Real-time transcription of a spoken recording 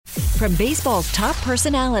From baseball's top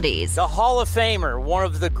personalities, the Hall of Famer, one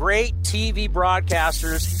of the great TV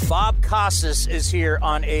broadcasters, Bob Costas, is here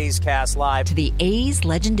on A's Cast Live. To the A's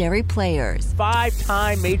legendary players.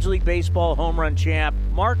 5-time Major League Baseball home run champ,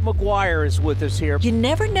 Mark McGwire is with us here. You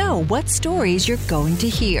never know what stories you're going to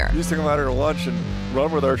hear. We used to come out here to lunch and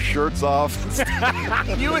run with our shirts off.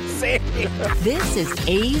 You and Sandy. This is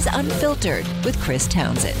A's Unfiltered with Chris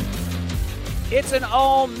Townsend. It's an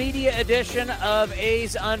all-media edition of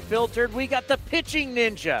A's Unfiltered. We got the pitching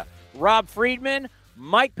ninja, Rob Friedman,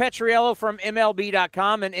 Mike Petriello from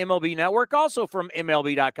MLB.com and MLB Network, also from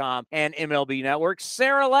MLB.com and MLB Network,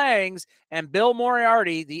 Sarah Langs, and Bill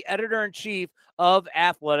Moriarty, the editor-in-chief of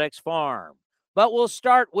Athletics Farm. But we'll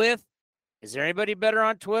start with, is there anybody better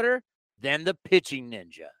on Twitter than the pitching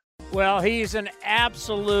ninja? Well, he's an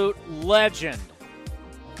absolute legend,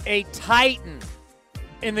 a titan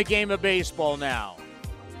in the game of baseball now.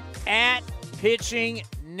 At Pitching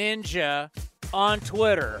Ninja on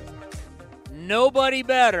Twitter. Nobody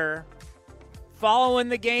better following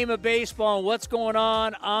the game of baseball and what's going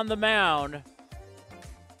on the mound.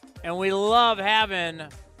 And we love having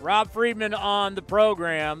Rob Friedman on the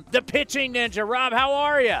program. The Pitching Ninja. Rob, how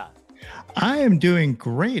are you? I am doing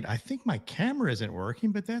great. I think my camera isn't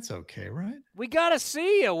working, but that's okay, right? We got to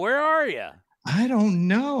see you. Where are you? I don't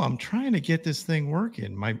know. I'm trying to get this thing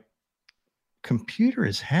working. My computer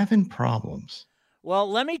is having problems. Well,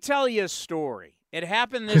 let me tell you a story. It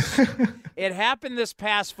happened this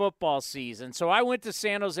past football season. So I went to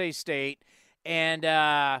San Jose State, and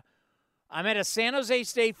I'm at a San Jose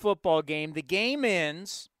State football game. The game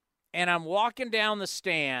ends, and I'm walking down the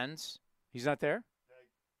stands. He's not there?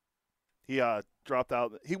 He dropped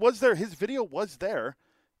out. He was there. His video was there,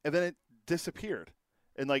 and then it disappeared.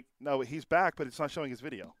 And no, he's back, but it's not showing his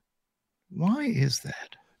video. Why is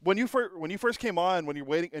that? When you first came on, when you're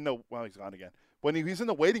waiting, and he's gone again. When he was in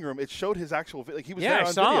the waiting room, it showed his actual video. He was there on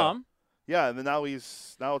video. Yeah, I saw him. Yeah, and then now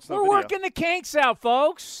it's no video. We're working the kinks out,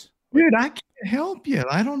 folks. Dude, I can't help you.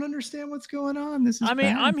 I don't understand what's going on. Bad.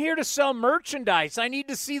 I'm here to sell merchandise. I need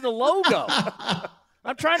to see the logo.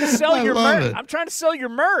 I'm trying to sell your merch. I'm trying to sell your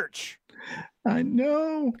merch. I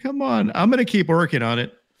know. Come on. I'm going to keep working on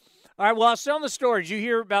it. All right, well, I was telling the story. Did you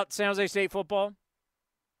hear about San Jose State football?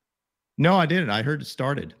 No, I didn't. I heard it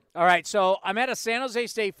started. All right, so I'm at a San Jose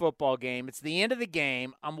State football game. It's the end of the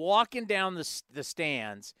game. I'm walking down the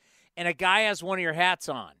stands, and a guy has one of your hats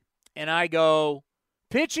on. And I go,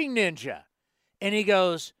 Pitching Ninja. And he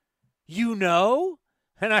goes, you know?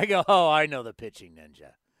 And I go, oh, I know the Pitching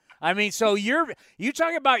Ninja. I mean, so you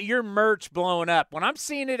talk about your merch blowing up. When I'm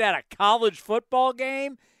seeing it at a college football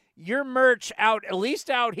game, your merch out, at least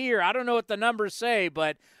out here, I don't know what the numbers say,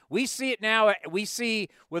 but we see it now. We see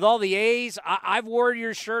with all the A's, I've worn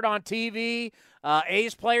your shirt on TV.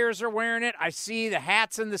 A's players are wearing it. I see the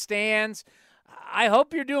hats in the stands. I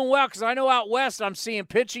hope you're doing well because I know out west I'm seeing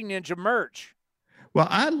Pitching Ninja merch. Well,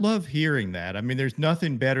 I love hearing that. I mean, there's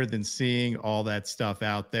nothing better than seeing all that stuff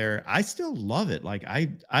out there. I still love it. Like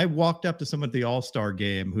I walked up to someone at the All-Star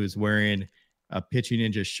game who's wearing a Pitching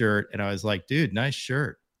Ninja shirt, and I was like, dude, nice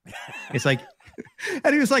shirt. It's like,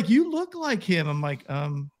 and he was like, you look like him. I'm like, yeah,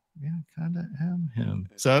 kind of am him.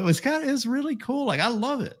 So it was really cool. Like, I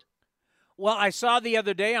love it. Well, I saw the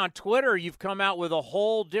other day on Twitter, you've come out with a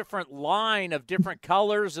whole different line of different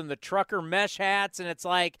colors and the trucker mesh hats. And it's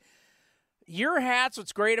like, your hats,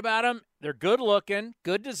 what's great about them, they're good looking,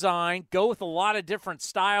 good design, go with a lot of different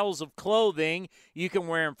styles of clothing. You can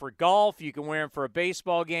wear them for golf. You can wear them for a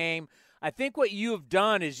baseball game. I think what you have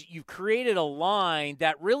done is you've created a line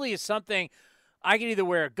that really is something I can either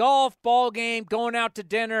wear a golf, ball game, going out to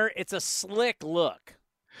dinner. It's a slick look.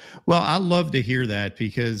 Well, I love to hear that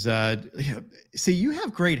because, see, you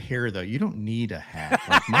have great hair, though. You don't need a hat.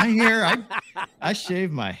 Like my hair, I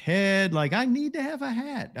shave my head. Like I need to have a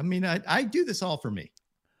hat. I mean, I do this all for me.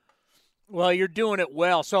 Well, you're doing it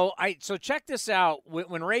well. So check this out.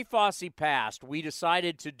 When Ray Fosse passed, we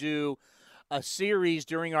decided to do a series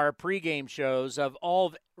during our pregame shows of all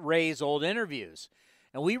of Ray's old interviews.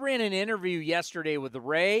 And we ran an interview yesterday with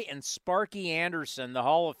Ray and Sparky Anderson, the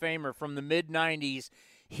Hall of Famer from the mid-'90s.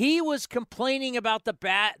 He was complaining about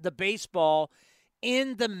the baseball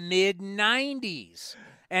in the mid-'90s.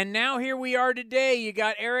 And now here we are today. You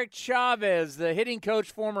got Eric Chavez, the hitting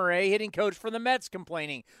coach, former A, hitting coach for the Mets,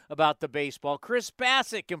 complaining about the baseball. Chris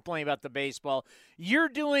Bassett complaining about the baseball. You're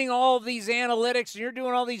doing all these analytics, and you're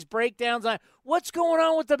doing all these breakdowns on what's going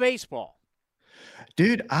on with the baseball.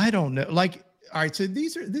 Dude, I don't know. Like, all right, so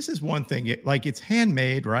this is one thing. Like, it's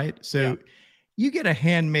handmade, right? So you get a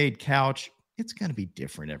handmade couch, it's going to be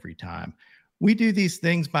different every time. we do these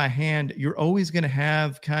things by hand. You're always going to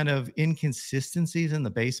have kind of inconsistencies in the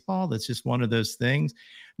baseball. That's just one of those things.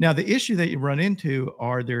 Now, the issue that you run into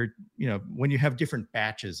are there, when you have different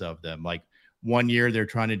batches of them, like one year they're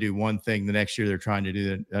trying to do one thing, the next year they're trying to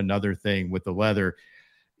do another thing with the leather.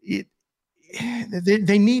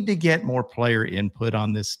 They need to get more player input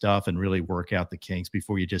on this stuff and really work out the kinks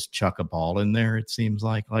before you just chuck a ball in there. It seems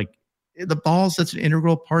like the ball's such an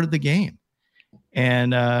integral part of the game.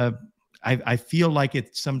 And I feel like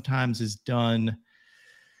it sometimes is done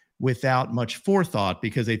without much forethought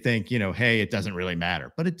because they think, hey, it doesn't really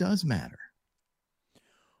matter, but it does matter.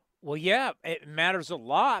 Well, yeah, it matters a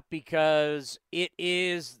lot because it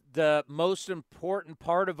is the most important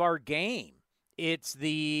part of our game. It's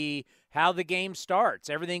how the game starts.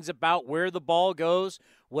 Everything's about where the ball goes.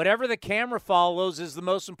 Whatever the camera follows is the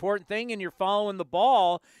most important thing, and you're following the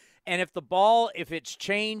ball. And if it's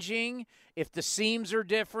changing, if the seams are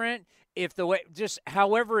different, if the way, just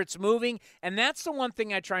however it's moving, and that's the one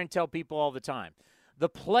thing I try and tell people all the time. The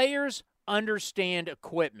players understand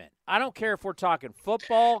equipment. I don't care if we're talking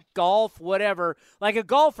football, golf, whatever. Like a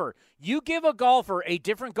golfer, you give a golfer a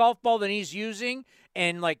different golf ball than he's using,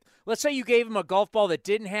 and let's say you gave him a golf ball that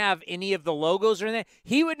didn't have any of the logos or anything,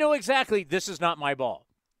 he would know exactly, this is not my ball.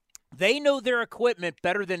 They know their equipment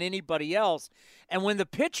better than anybody else. And when the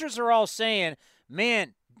pitchers are all saying,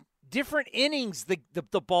 man, different innings,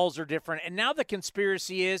 the balls are different. And now the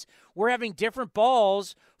conspiracy is we're having different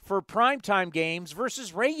balls for primetime games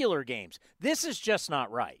versus regular games. This is just not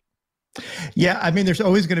right. Yeah, I mean, there's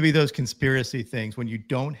always going to be those conspiracy things when you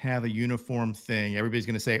don't have a uniform thing. Everybody's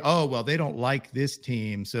going to say, oh, well, they don't like this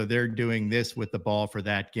team, so they're doing this with the ball for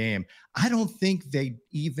that game. I don't think they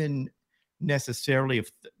even necessarily,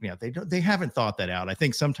 they haven't thought that out. I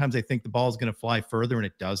think sometimes they think the ball is going to fly further and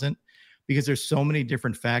it doesn't, because there's so many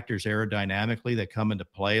different factors aerodynamically that come into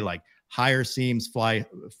play, like higher seams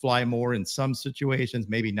fly more in some situations,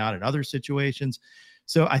 maybe not in other situations.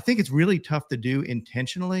 So I think it's really tough to do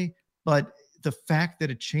intentionally, but the fact that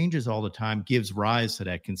it changes all the time gives rise to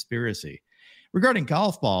that conspiracy. Regarding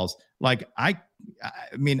golf balls, I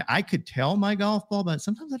could tell my golf ball, but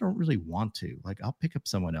sometimes I don't really want to. I'll pick up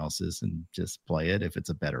someone else's and just play it if it's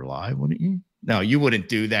a better lie, wouldn't you? No, you wouldn't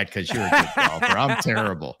do that because you're a good golfer. I'm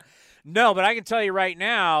terrible. No, but I can tell you right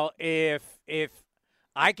now, if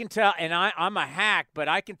I can tell, and I'm a hack, but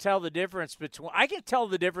I can tell the difference between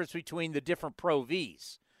the different Pro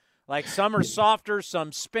Vs. Like some are softer,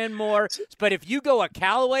 some spin more. But if you go a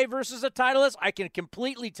Callaway versus a Titleist, I can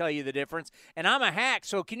completely tell you the difference. And I'm a hack.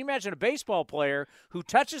 So can you imagine a baseball player who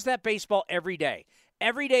touches that baseball every day?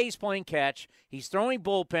 Every day he's playing catch. He's throwing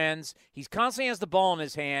bullpens. He's constantly has the ball in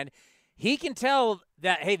his hand. He can tell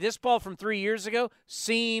that, hey, this ball from 3 years ago,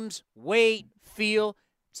 seams, weight, feel,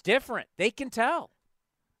 it's different. They can tell.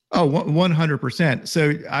 Oh, 100%.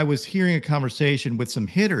 So I was hearing a conversation with some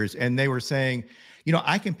hitters, and they were saying,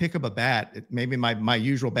 I can pick up a bat. Maybe my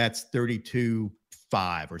usual bat's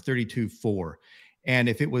 32.5 or 32.4. And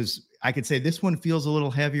if it was, I could say this one feels a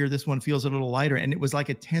little heavier, this one feels a little lighter. And it was like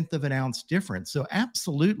a 1/10 of an ounce difference. So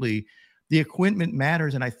absolutely, the equipment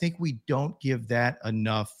matters. And I think we don't give that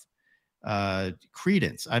enough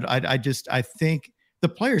credence. I think the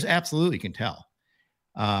players absolutely can tell.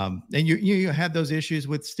 And you had those issues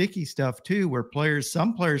with sticky stuff too, where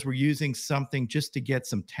some players were using something just to get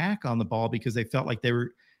some tack on the ball because they felt like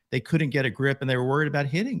they couldn't get a grip and they were worried about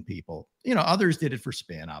hitting people. Others did it for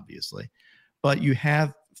spin, obviously, but you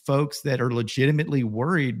have folks that are legitimately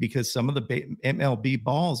worried because some of the MLB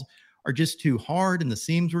balls are just too hard and the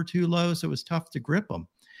seams were too low, so it was tough to grip them.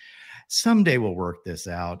 Someday we'll work this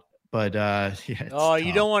out, but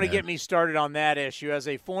you don't want to get me started on that issue. As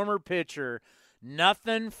a former pitcher,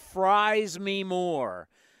 nothing fries me more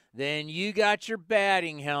than you got your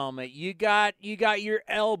batting helmet, you got your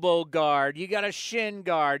elbow guard, you got a shin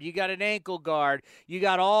guard, you got an ankle guard, you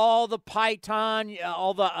got all the python,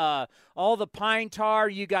 all the pine tar,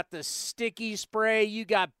 you got the sticky spray, you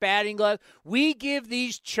got batting gloves. We give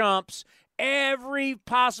these chumps every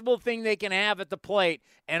possible thing they can have at the plate,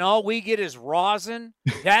 and all we get is rosin.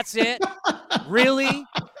 That's it? Really?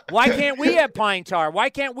 Why can't we have pine tar? Why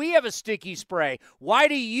can't we have a sticky spray? Why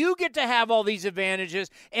do you get to have all these advantages?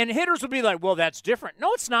 And hitters will be like, well, that's different.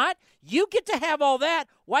 No, it's not. You get to have all that.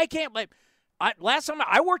 Why can't last time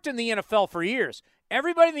I worked in the NFL for years.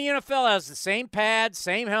 Everybody in the NFL has the same pads,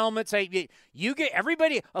 same helmets. You get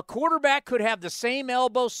everybody. A quarterback could have the same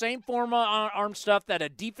elbow, same forearm stuff that a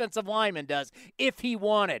defensive lineman does if he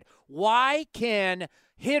wanted. Why can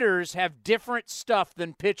hitters have different stuff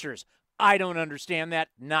than pitchers? I don't understand that.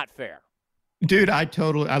 Not fair. Dude, I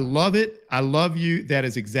love it. I love you. That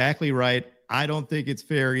is exactly right. I don't think it's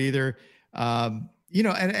fair either. And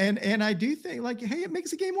I do think like, hey, it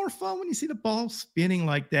makes the game more fun when you see the ball spinning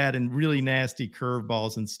like that and really nasty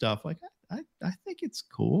curveballs and stuff. Like I think it's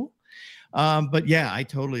cool. But yeah, I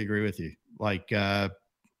totally agree with you. Like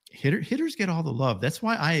hitters get all the love. That's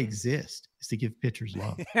why I exist, is to give pitchers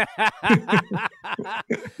love.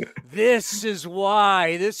 This is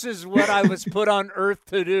why. This is what I was put on earth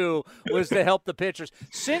to do, was to help the pitchers.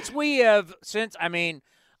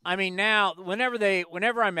 Now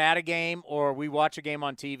whenever I'm at a game or we watch a game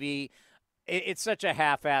on TV, it's such a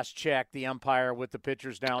half-assed check, the umpire with the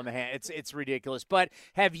pitchers down the hand. It's ridiculous. But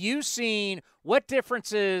have you seen what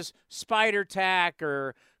differences spider tack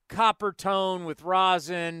or copper tone with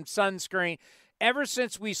rosin, sunscreen, ever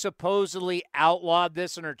since we supposedly outlawed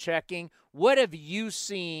this and are checking? What have you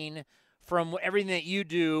seen from everything that you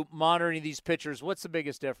do monitoring these pitchers? What's the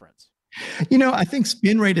biggest difference? I think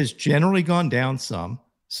spin rate has generally gone down some.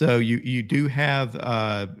 So you do have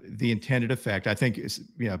the intended effect. I think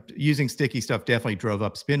using sticky stuff definitely drove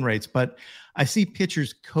up spin rates, but I see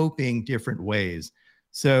pitchers coping different ways.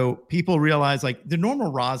 So people realize like the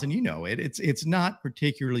normal rosin, it's not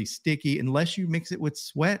particularly sticky unless you mix it with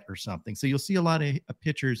sweat or something. So you'll see a lot of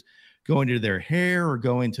pitchers go into their hair or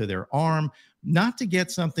go into their arm, not to get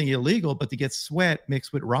something illegal, but to get sweat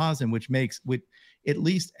mixed with rosin, which at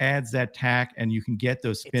least adds that tack, and you can get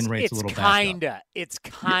those spin rates a little back. It's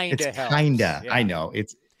kinda helps. Kinda. Yeah. I know.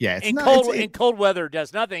 In cold weather it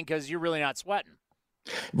does nothing because you're really not sweating.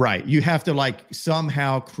 Right. You have to like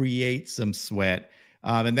somehow create some sweat.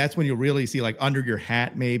 And that's when you'll really see like under your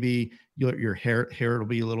hat, maybe your hair will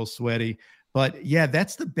be a little sweaty. But yeah,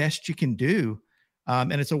 that's the best you can do.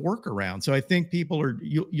 And it's a workaround. So I think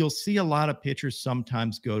you'll see a lot of pitchers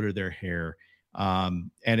sometimes go to their hair.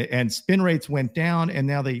 And spin rates went down, and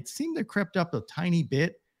now they seem to crept up a tiny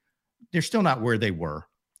bit. They're still not where they were,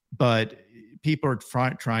 but people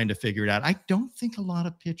are trying to figure it out. I don't think a lot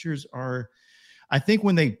of pitchers are. I think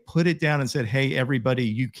when they put it down and said, hey, everybody,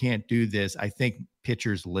 you can't do this, I think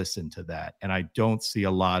pitchers listen to that. And I don't see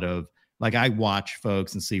a lot of, like, I watch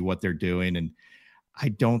folks and see what they're doing, and I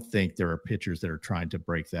don't think there are pitchers that are trying to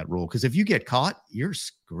break that rule. Because if you get caught, you're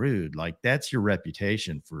screwed. Like, that's your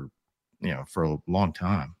reputation for a long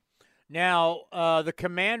time. Now, the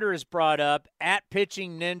commander is brought up at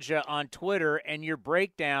Pitching Ninja on Twitter, and your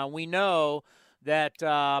breakdown, we know that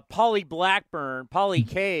Paulie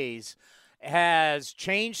K's, has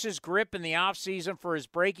changed his grip in the offseason for his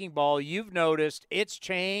breaking ball. You've noticed it's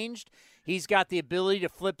changed. He's got the ability to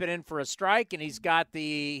flip it in for a strike, and he's got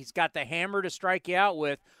the hammer to strike you out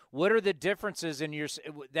with. What are the differences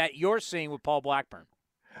that you're seeing with Paul Blackburn?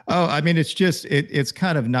 Oh, I mean, it's just it's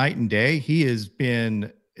kind of night and day. He has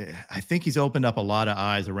been. I think he's opened up a lot of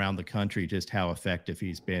eyes around the country just how effective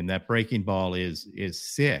he's been. That breaking ball is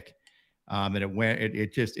sick, and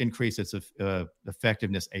it just increases its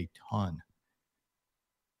effectiveness a ton.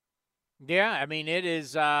 Yeah, I mean, it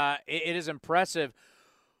is impressive.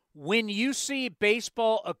 When you see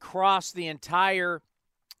baseball across the entire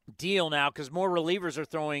deal now, because more relievers are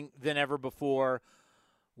throwing than ever before,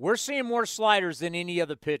 we're seeing more sliders than any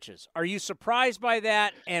other pitches. Are you surprised by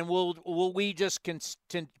that? And will we just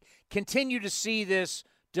continue to see this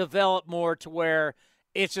develop more to where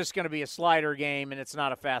it's just going to be a slider game and it's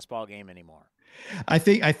not a fastball game anymore? I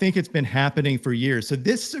think it's been happening for years. So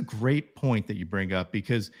this is a great point that you bring up,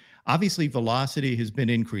 because obviously velocity has been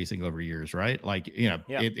increasing over years, right? Like,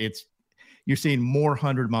 it's you're seeing more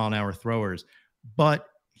 100-mile-an-hour throwers, but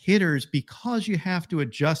hitters, because you have to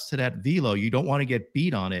adjust to that velo, you don't want to get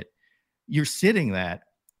beat on it. You're sitting that.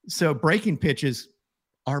 So breaking pitches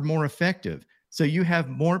are more effective. So you have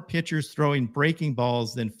more pitchers throwing breaking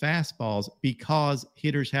balls than fastballs because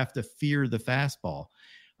hitters have to fear the fastball.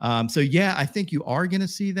 So yeah, I think you are going to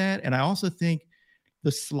see that. And I also think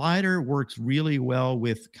the slider works really well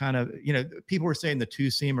with kind of, people were saying the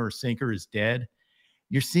two-seamer or sinker is dead.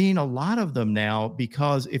 You're seeing a lot of them now,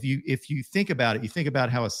 because if you think about it, you think about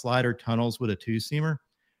how a slider tunnels with a two-seamer.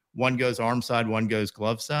 One goes arm side, one goes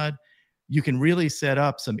glove side. You can really set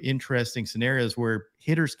up some interesting scenarios where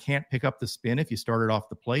hitters can't pick up the spin if you start it off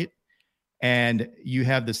the plate. And you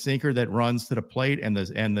have the sinker that runs to the plate and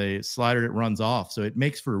the slider that runs off. So it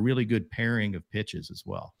makes for a really good pairing of pitches as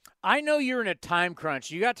well. I know you're in a time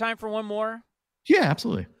crunch. You got time for one more? Yeah,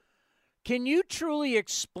 absolutely. Can you truly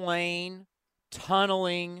explain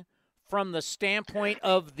tunneling from the standpoint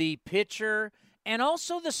of the pitcher and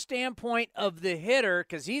also the standpoint of the hitter?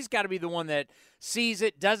 Because he's got to be the one that sees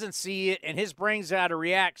it, doesn't see it, and his brain's got to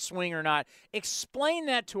react, swing or not. Explain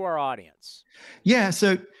that to our audience. Yeah,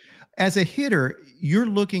 so as a hitter, you're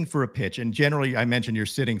looking for a pitch, and generally I mentioned you're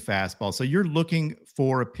sitting fastball, so you're looking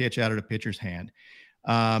for a pitch out of the pitcher's hand.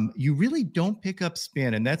 you really don't pick up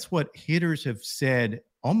spin. And that's what hitters have said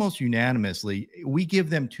almost unanimously. We give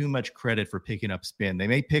them too much credit for picking up spin. They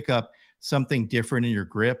may pick up something different in your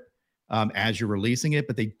grip as you're releasing it,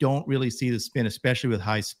 but they don't really see the spin, especially with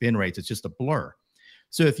high spin rates. It's just a blur.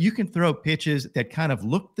 So if you can throw pitches that kind of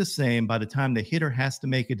look the same by the time the hitter has to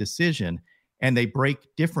make a decision and they break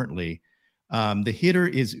differently, the hitter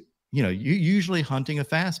is, usually hunting a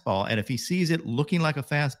fastball. And if he sees it looking like a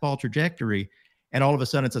fastball trajectory and all of a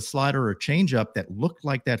sudden it's a slider or a changeup that looked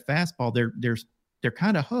like that fastball, they're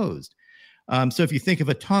kind of hosed. So if you think of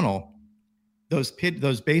a tunnel, those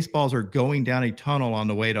baseballs are going down a tunnel on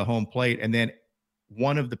the way to home plate, and then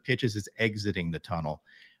one of the pitches is exiting the tunnel.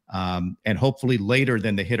 And hopefully later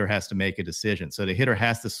then the hitter has to make a decision. So the hitter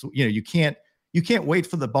has to, you can't wait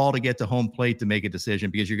for the ball to get to home plate to make a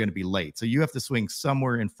decision because you're going to be late. So you have to swing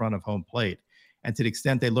somewhere in front of home plate. And to the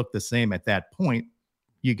extent they look the same at that point,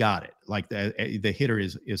 you got it. Like the hitter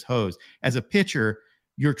is hosed. As a pitcher,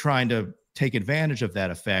 you're trying to take advantage of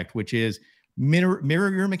that effect, which is mirror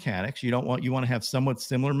your mechanics. You want to have somewhat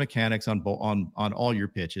similar mechanics on all your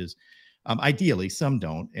pitches. Ideally, some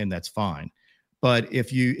don't, and that's fine. But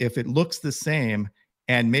if it looks the same,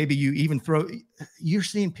 and maybe you even you're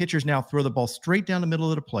seeing pitchers now throw the ball straight down the middle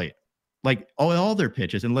of the plate, like all their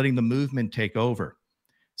pitches, and letting the movement take over.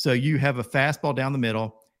 So you have a fastball down the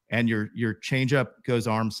middle, and your changeup goes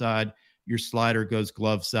arm side, your slider goes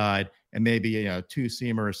glove side, and maybe a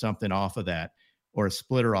two-seamer or something off of that, or a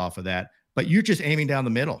splitter off of that. But you're just aiming down the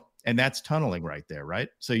middle, and that's tunneling right there, right?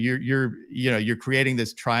 So you're creating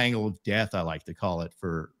this triangle of death, I like to call it,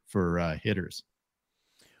 for hitters.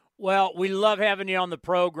 Well, we love having you on the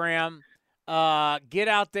program. Get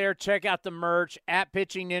out there, check out the merch at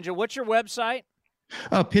Pitching Ninja. What's your website?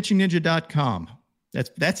 Pitchingninja.com.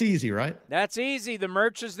 That's easy, right? That's easy. The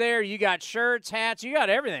merch is there. You got shirts, hats, you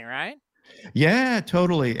got everything, right? Yeah,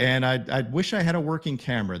 totally. And I wish I had a working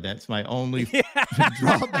camera. That's my only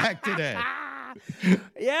drawback today.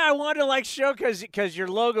 Yeah, I wanted to show because your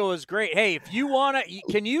logo is great. Hey, if you want to,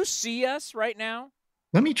 can you see us right now?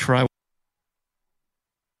 Let me try.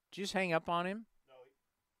 Did you just hang up on him?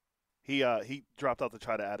 No, he dropped out to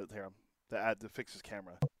try to add it to him, to fix his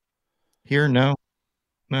camera. Here, no.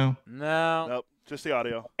 Nope, just the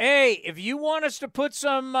audio. Hey, if you want us to put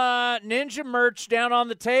some Ninja merch down on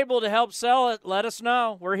the table to help sell it, let us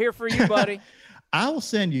know. We're here for you, buddy. I'll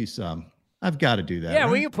send you some. I've got to do that. Yeah,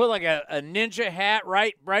 right? we can put a Ninja hat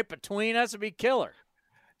right between us. It'd be killer.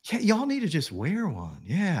 Yeah, y'all need to just wear one.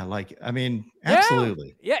 Yeah,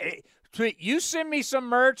 absolutely. Yeah. You send me some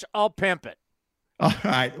merch, I'll pimp it. All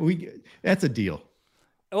right, that's a deal.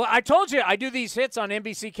 Well, I told you I do these hits on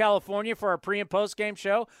NBC California for our pre- and post-game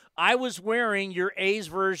show. I was wearing your A's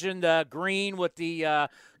version, the green with the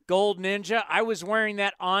gold Ninja. I was wearing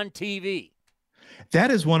that on TV.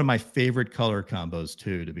 That is one of my favorite color combos,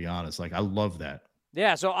 too, to be honest. I love that.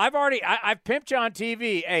 Yeah, so I've pimped you on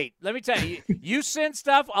TV. Hey, let me tell you, you send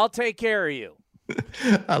stuff, I'll take care of you.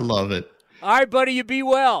 I love it. All right, buddy, you be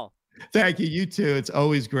well. Thank you. You too. It's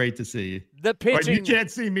always great to see you. The pitching. You can't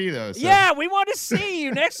see me, though. So. Yeah, we want to see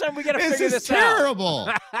you. Next time we got to figure this out. This is terrible.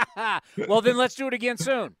 Well, then let's do it again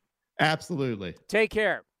soon. Absolutely. Take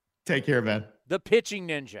care. Take care, man. The Pitching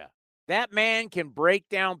Ninja. That man can break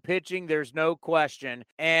down pitching, there's no question.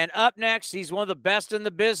 And up next, he's one of the best in the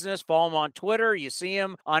business. Follow him on Twitter. You see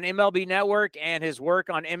him on MLB Network and his work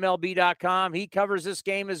on MLB.com. He covers this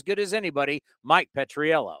game as good as anybody, Mike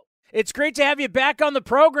Petriello. It's great to have you back on the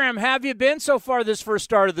program. How have you been so far this first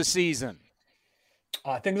start of the season?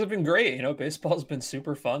 Things have been great. Baseball's been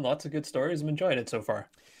super fun. Lots of good stories. I'm enjoying it so far.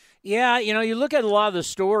 Yeah, you look at a lot of the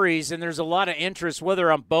stories, and there's a lot of interest,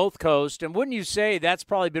 whether on both coasts. And wouldn't you say that's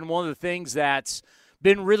probably been one of the things that's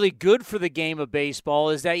been really good for the game of baseball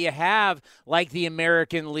is that you have, the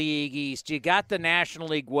American League East, you got the National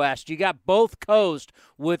League West, you got both coasts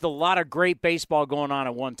with a lot of great baseball going on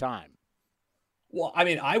at one time. Well,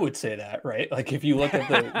 I would say that, right? If you look at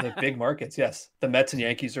the big markets, yes, the Mets and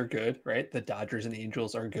Yankees are good, right? The Dodgers and the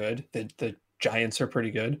Angels are good. The Giants are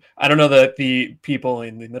pretty good. I don't know that the people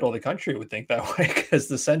in the middle of the country would think that way because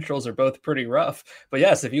the Centrals are both pretty rough. But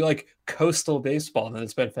yes, if you like coastal baseball, then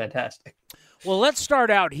it's been fantastic. Well, let's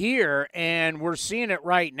start out here, and we're seeing it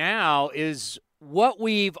right now, is what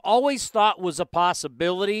we've always thought was a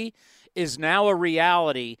possibility is now a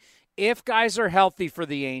reality. If guys are healthy for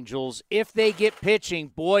the Angels, if they get pitching,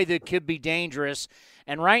 boy, that could be dangerous.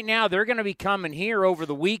 And right now, they're going to be coming here over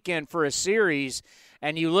the weekend for a series.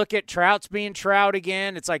 And you look at Trout's being Trout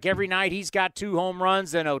again. It's like every night he's got 2 home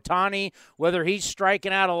runs. Then Towny, whether he's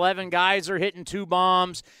striking out 11 guys or hitting 2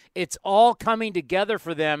 bombs, it's all coming together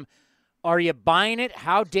for them. Are you buying it?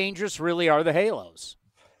 How dangerous really are the Halos?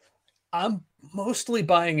 I'm mostly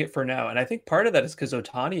buying it for now. And I think part of that is because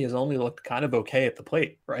Ohtani has only looked kind of okay at the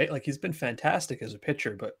plate, right? Like he's been fantastic as a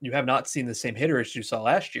pitcher, but you have not seen the same hitter as you saw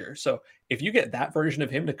last year. So if you get that version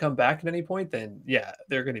of him to come back at any point, then yeah,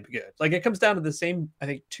 they're going to be good. Like it comes down to the same, I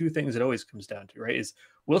think, two things it always comes down to, right? Is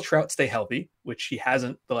will Trout stay healthy, which he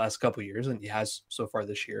hasn't the last couple of years, and he has so far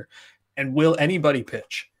this year. And will anybody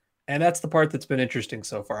pitch? And that's the part that's been interesting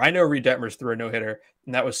so far. I know Reed Detmers threw a no-hitter,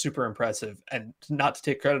 and that was super impressive. And not to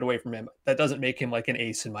take credit away from him, that doesn't make him like an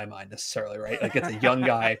ace in my mind necessarily, right? Like it's a young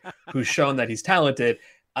guy who's shown that he's talented,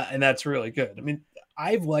 and that's really good. I mean,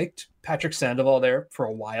 I've liked Patrick Sandoval there for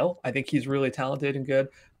a while. I think he's really talented and good.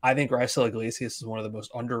 I think Raisel Iglesias is one of the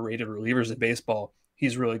most underrated relievers in baseball.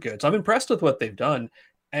 He's really good. So I'm impressed with what they've done.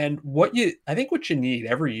 And I think what you need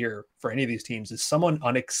every year for any of these teams is someone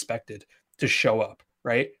unexpected to show up,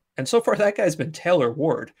 right? And so far, that guy's been Taylor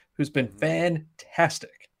Ward, who's been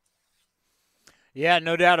fantastic. Yeah,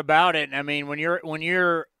 no doubt about it. I mean, when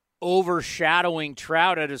you're overshadowing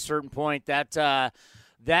Trout at a certain point, that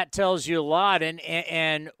tells you a lot.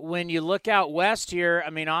 And when you look out west here, I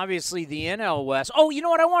mean, obviously the NL West. Oh, you know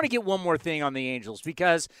what? I want to get one more thing on the Angels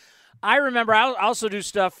because I remember I also do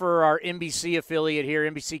stuff for our NBC affiliate here,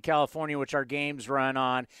 NBC California, which our games run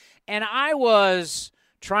on, and I was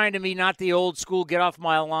trying to be not the old school get off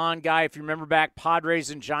my lawn guy. If you remember back,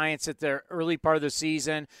 Padres and Giants at the early part of the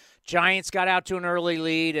season, Giants got out to an early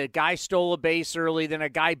lead. A guy stole a base early. Then a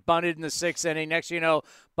guy bunted in the sixth inning. Next thing you know,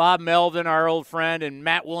 Bob Melvin, our old friend, and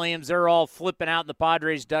Matt Williams, they're all flipping out in the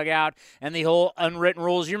Padres dugout and the whole unwritten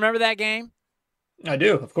rules. You remember that game? I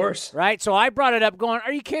do, of course. Right? So I brought it up going,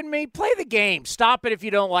 are you kidding me? Play the game. Stop it if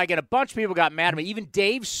you don't like it. A bunch of people got mad at me. Even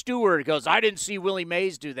Dave Stewart goes, I didn't see Willie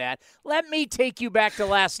Mays do that. Let me take you back to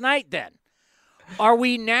last night then. Are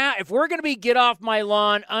we now, if we're going to be get off my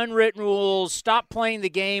lawn, unwritten rules, stop playing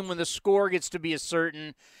the game when the score gets to be a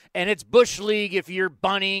certain, and it's Bush League if you're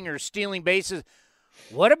bunting or stealing bases,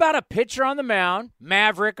 what about a pitcher on the mound,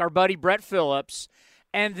 Maverick, our buddy Brett Phillips,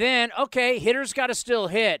 and then, okay, hitters got to still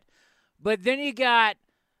hit, but then you got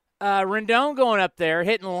Rendon going up there,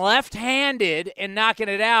 hitting left-handed and knocking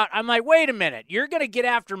it out. I'm like, wait a minute. You're going to get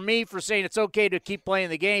after me for saying it's okay to keep playing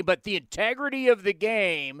the game, but the integrity of the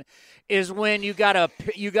game is when you got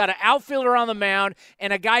an outfielder on the mound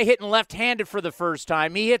and a guy hitting left-handed for the first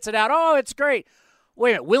time. He hits it out. Oh, it's great.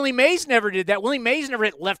 Wait a minute. Willie Mays never did that. Willie Mays never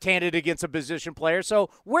hit left-handed against a position player.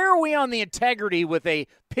 So where are we on the integrity with a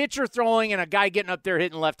pitcher throwing and a guy getting up there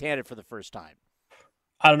hitting left-handed for the first time?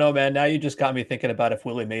 I don't know, man. Now you just got me thinking about if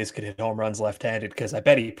Willie Mays could hit home runs left-handed, because I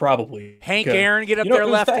bet he probably Hank could. Aaron get up there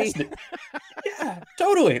lefty. Yeah,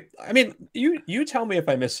 totally. I mean, you tell me if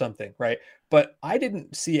I missed something, right? But I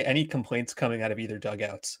didn't see any complaints coming out of either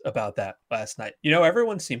dugouts about that last night. You know,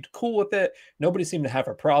 everyone seemed cool with it. Nobody seemed to have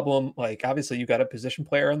a problem. Like, obviously, you got a position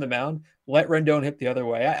player on the mound. Let Rendon hit the other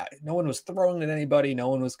way. No one was throwing at anybody. No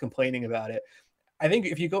one was complaining about it. I think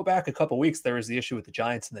if you go back a couple of weeks, there was the issue with the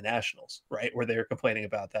Giants and the Nationals, right, where they were complaining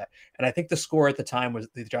about that. And I think the score at the time was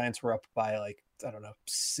the Giants were up by, like, I don't know,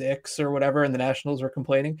 6 or whatever, and the Nationals were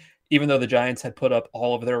complaining, even though the Giants had put up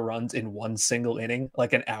all of their runs in one single inning,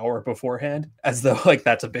 like an hour beforehand, as though, like,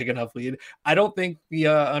 that's a big enough lead. I don't think the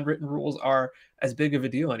unwritten rules are as big of a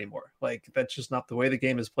deal anymore. Like, that's just not the way the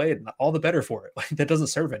game is played, and all the better for it. Like, that doesn't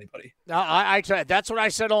serve anybody. That's what I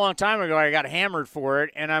said a long time ago. I got hammered for it,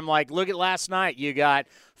 and I'm like, look at last night. You got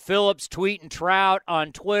Phillips tweeting Trout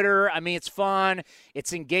on Twitter. I mean, it's fun.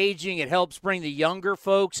 It's engaging. It helps bring the younger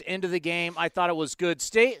folks into the game. I thought it was good.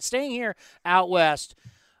 Staying here out west,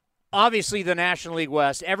 obviously the National League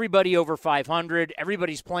West, everybody over 500.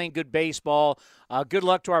 Everybody's playing good baseball. Good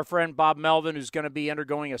luck to our friend Bob Melvin, who's going to be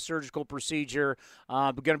undergoing a surgical procedure,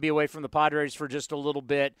 but going to be away from the Padres for just a little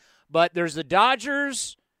bit. But there's the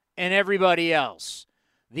Dodgers and everybody else.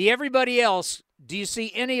 The everybody else, do you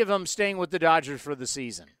see any of them staying with the Dodgers for the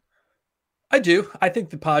season? I do. I think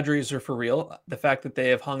the Padres are for real. The fact that they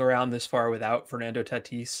have hung around this far without Fernando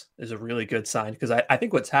Tatis is a really good sign, because I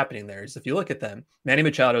think what's happening there is, if you look at them, Manny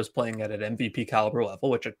Machado is playing at an MVP caliber level,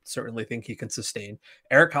 which I certainly think he can sustain.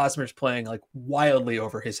 Eric Hosmer's playing like wildly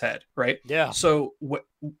over his head, right? Yeah. So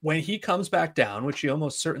when he comes back down, which he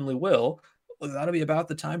almost certainly will, that'll be about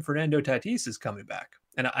the time Fernando Tatis is coming back.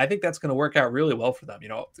 And I think that's going to work out really well for them. You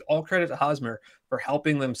know, all credit to Hosmer for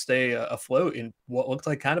helping them stay afloat in what looked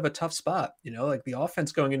like kind of a tough spot. You know, like the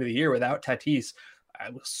offense going into the year without Tatis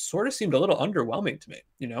sort of seemed a little underwhelming to me,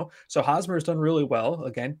 you know? So Hosmer has done really well.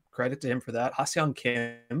 Again, credit to him for that. Ha-Seong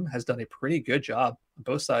Kim has done a pretty good job on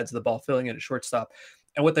both sides of the ball, filling in at shortstop.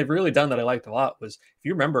 And what they've really done that I liked a lot was, if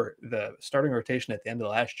you remember the starting rotation at the end of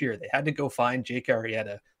last year, they had to go find Jake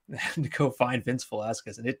Arrieta to go find Vince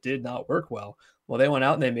Velasquez, and it did not work well. Well, they went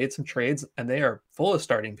out and they made some trades, and they are full of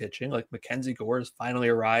starting pitching. Like Mackenzie Gore has finally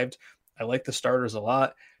arrived. I like the starters a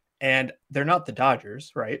lot. And they're not the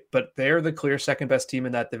Dodgers, right? But they're the clear second best team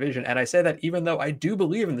in that division. And I say that even though I do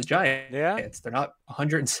believe in the Giants. Yeah. They're not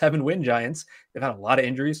 107 win Giants. They've had a lot of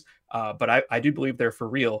injuries, but I do believe they're for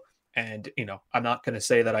real. And, I'm not going to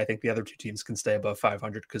say that I think the other two teams can stay above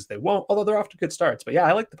 500 because they won't, although they're off to good starts. But yeah,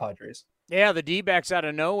 I like the Padres. Yeah, the D-backs out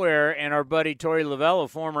of nowhere, and our buddy Torey Lovello,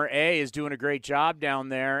 former A, is doing a great job down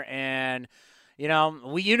there. And we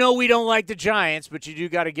don't like the Giants, but you do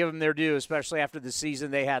got to give them their due, especially after the season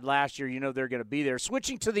they had last year. They're going to be there.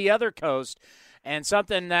 Switching to the other coast, and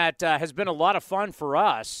something that has been a lot of fun for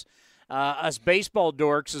us baseball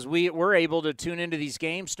dorks, is we're able to tune into these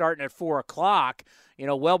games starting at 4 o'clock,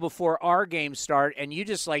 well before our games start. And you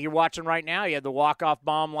just, like you're watching right now, you had the walk-off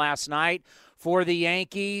bomb last night for the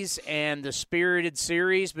Yankees and the spirited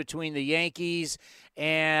series between the Yankees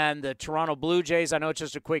and the Toronto Blue Jays. I know it's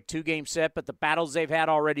just a quick 2-game set, but the battles they've had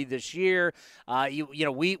already this year.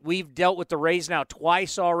 We've dealt with the Rays now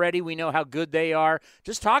twice already. We know how good they are.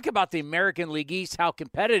 Just talk about the American League East, how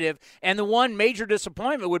competitive, and the one major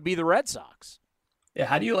disappointment would be the Red Sox. Yeah,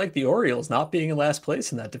 how do you like the Orioles not being in last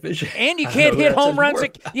place in that division? And you can't hit home runs.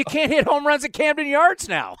 You can't hit home runs at Camden Yards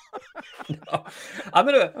now. No, I'm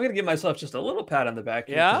gonna give myself just a little pat on the back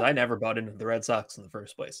here, because I never bought into the Red Sox in the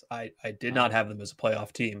first place. I did not have them as a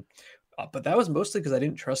playoff team, but that was mostly because I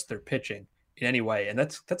didn't trust their pitching in any way, and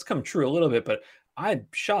that's come true a little bit. But I'm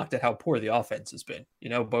shocked at how poor the offense has been.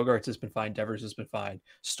 Bogarts has been fine, Devers has been fine,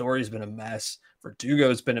 Story's been a mess,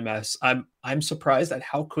 Verdugo's been a mess. I'm surprised at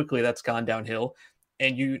how quickly that's gone downhill.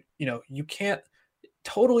 And you can't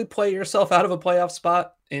totally play yourself out of a playoff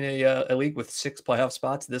spot in a league with 6 playoff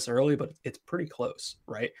spots this early, but it's pretty close,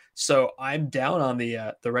 right? So I'm down on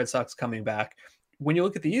the Red Sox coming back. When you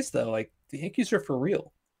look at the East, though, like the Yankees are for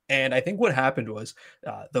real. And I think what happened was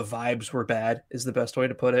the vibes were bad, is the best way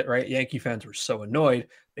to put it, right? Yankee fans were so annoyed.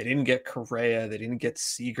 They didn't get Correa. They didn't get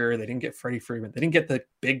Seager. They didn't get Freddie Freeman. They didn't get the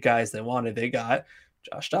big guys they wanted. They got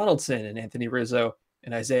Josh Donaldson and Anthony Rizzo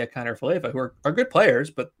and Isaiah Kiner-Falefa, who are good players,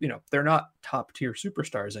 but they're not top tier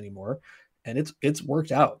superstars anymore. And it's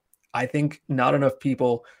worked out. I think not enough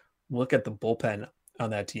people look at the bullpen on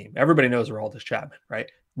that team. Everybody knows Aroldis Chapman, right?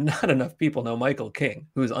 Not enough people know Michael King,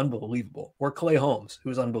 who is unbelievable, or Clay Holmes, who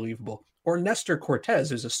is unbelievable, or Nestor Cortez,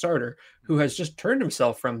 who's a starter, who has just turned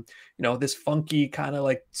himself from, this funky kind of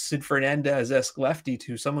like Sid Fernandez-esque lefty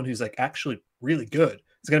to someone who's like actually really good.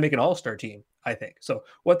 He's going to make an all-star team, I think. So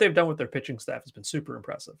what they've done with their pitching staff has been super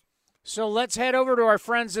impressive. So let's head over to our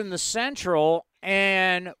friends in the Central.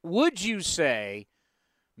 And would you say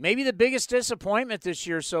maybe the biggest disappointment this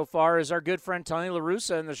year so far is our good friend Tony La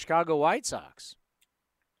Russa and the Chicago White Sox?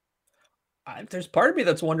 There's part of me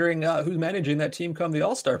that's wondering who's managing that team come the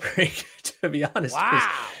All-Star break, to be honest.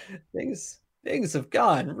 Wow. Things have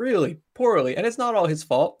gone really poorly, and it's not all his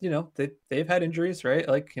fault. They've had injuries, right?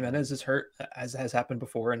 Like Jimenez is hurt, as has happened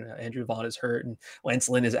before, and Andrew Vaughn is hurt, and Lance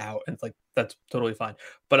Lynn is out, and that's totally fine.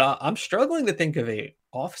 But I'm struggling to think of a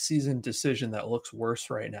off-season decision that looks worse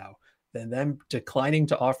right now than them declining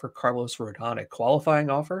to offer Carlos Rodon a qualifying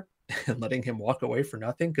offer and letting him walk away for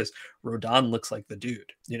nothing, because Rodon looks like the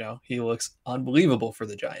dude. He looks unbelievable for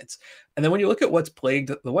the Giants. And then when you look at what's plagued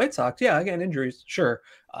the White Sox, yeah, again, injuries, sure,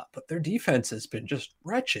 but their defense has been just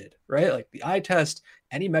wretched, right? Like the eye test,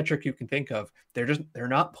 any metric you can think of, they're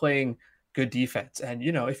not playing good defense. And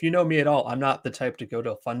if you know me at all, I'm not the type to go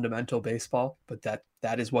to fundamental baseball, but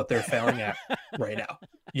that is what they're failing at right now.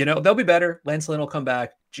 They'll be better. Lance Lynn will come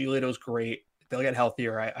back. Giolito's great. They'll get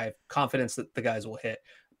healthier. I have confidence that the guys will hit.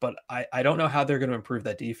 But I don't know how they're going to improve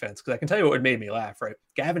that defense, because I can tell you what made me laugh, right?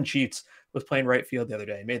 Gavin Sheets was playing right field the other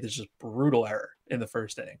day. He made this just brutal error in the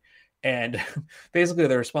first inning. And basically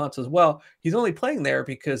the response was, well, he's only playing there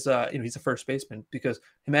because, he's a first baseman, because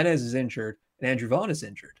Jimenez is injured and Andrew Vaughn is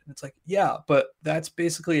injured. And it's like, yeah, but that's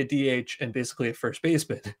basically a DH and basically a first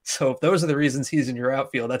baseman. So if those are the reasons he's in your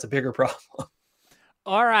outfield, that's a bigger problem.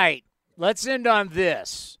 All right, let's end on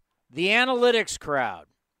this. The analytics crowd.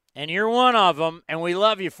 And you're one of them, and we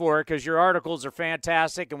love you for it because your articles are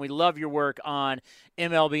fantastic, and we love your work on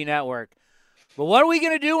MLB Network. But what are we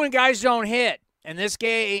going to do when guys don't hit? And this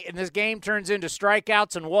game turns into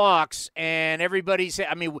strikeouts and walks, and everybody's –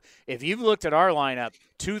 I mean, if you've looked at our lineup,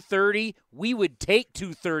 230, we would take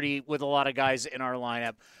 230 with a lot of guys in our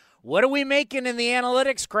lineup. What are we making in the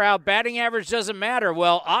analytics crowd? Batting average doesn't matter.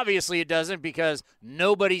 Well, obviously it doesn't, because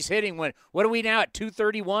nobody's hitting. What are we now at,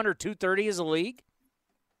 231 or 230 as a league?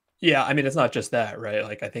 Yeah, I mean, it's not just that, right?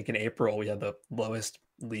 Like, I think in April we had the lowest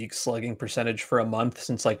league slugging percentage for a month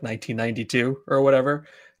since like 1992 or whatever.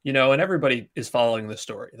 and everybody is following the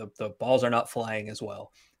story. The balls are not flying as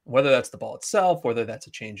well, whether that's the ball itself, whether that's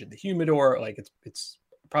a change in the humidor, like it's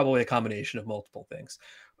probably a combination of multiple things.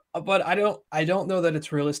 But I don't know that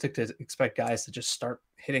it's realistic to expect guys to just start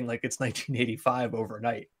hitting like it's 1985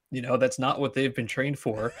 overnight. That's not what they've been trained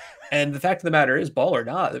for. And the fact of the matter is, ball or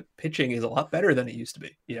not, pitching is a lot better than it used to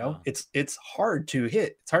be. It's hard to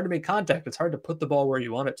hit. It's hard to make contact. It's hard to put the ball where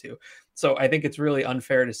you want it to. So I think it's really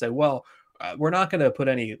unfair to say, well, we're not going to put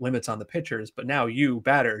any limits on the pitchers, but now you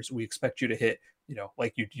batters, we expect you to hit,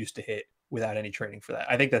 like you used to hit without any training for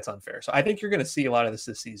that. I think that's unfair. So I think you're going to see a lot of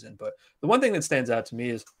this season. But the one thing that stands out to me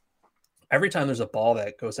is every time there's a ball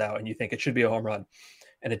that goes out and you think it should be a home run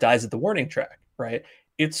and it dies at the warning track, right?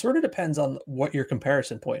 It sort of depends on what your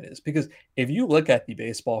comparison point is. Because if you look at the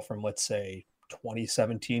baseball from, let's say,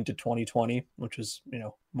 2017 to 2020, which was,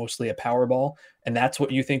 mostly a power ball, and that's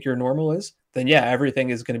what you think your normal is, then yeah, everything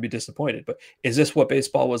is going to be disappointed. But is this what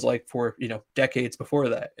baseball was like for, decades before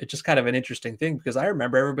that? It's just kind of an interesting thing, because I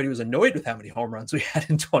remember everybody was annoyed with how many home runs we had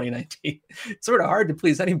in 2019. It's sort of hard to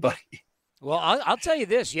please anybody. Well, I'll tell you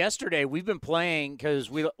this. Yesterday, we've been playing because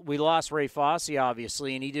we lost Ray Fosse,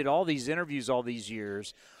 obviously, and he did all these interviews all these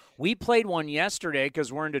years. We played one yesterday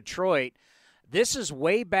because we're in Detroit. This is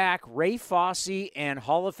way back, Ray Fosse and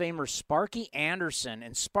Hall of Famer Sparky Anderson.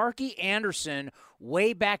 And Sparky Anderson,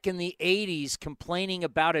 way back in the 80s, complaining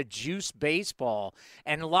about a juice baseball.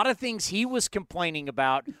 And a lot of things he was complaining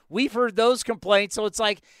about, we've heard those complaints. So it's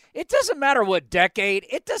like, it doesn't matter what decade,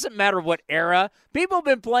 it doesn't matter what era. People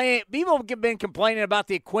have been complaining about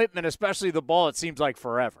the equipment, especially the ball, it seems like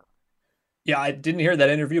forever. Yeah, I didn't hear that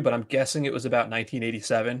interview, but I'm guessing it was about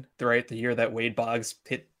 1987, right? The year that Wade Boggs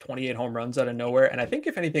hit 28 home runs out of nowhere. And I think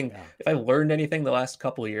if anything, if I learned anything the last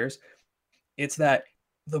couple of years, it's that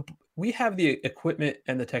we have the equipment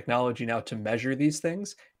and the technology now to measure these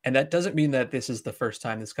things. And that doesn't mean that this is the first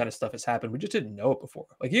time this kind of stuff has happened. We just didn't know it before.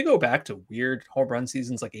 Like, you go back to weird home run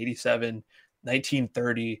seasons like 87,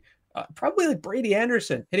 1930, probably like Brady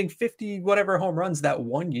Anderson hitting 50 whatever home runs that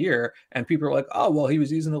one year, and people are like, oh, well, he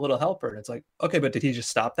was using a little helper. And it's like, okay, but did he just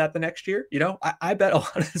stop that the next year? I bet a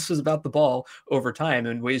lot of this was about the ball over time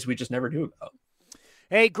in ways we just never knew about.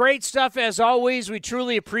 Hey, great stuff as always. We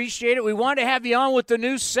truly appreciate it. We wanted to have you on with the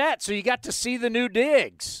new set, so you got to see the new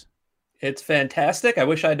digs. It's fantastic. I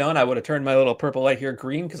wish I'd known. I would have turned my little purple light here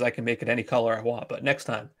green, because I can make it any color I want, but next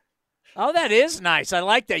time. Oh, that is nice. I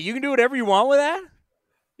like that. You can do whatever you want with that?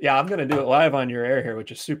 Yeah, I'm going to do it live on your air here,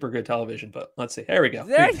 which is super good television, but let's see. There we go.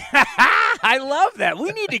 I love that.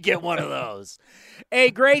 We need to get one of those. Hey,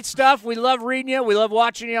 great stuff. We love reading you. We love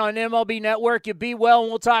watching you on MLB Network. You be well, and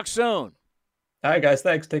we'll talk soon. All right, guys.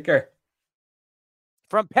 Thanks. Take care.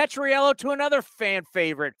 From Petriello to another fan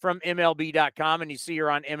favorite from MLB.com, and you see her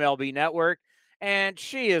on MLB Network, and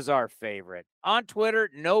she is our favorite. On Twitter,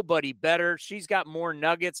 nobody better. She's got more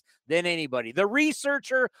nuggets than anybody. The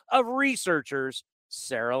researcher of researchers,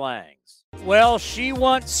 Sarah Langs. Well, she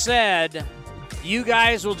once said, you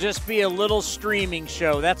guys will just be a little streaming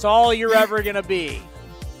show. That's all you're ever going to be.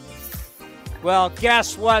 Well,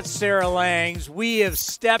 guess what, Sarah Langs? We have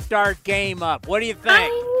stepped our game up. What do you think?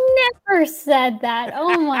 I never said that.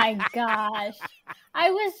 Oh, my gosh.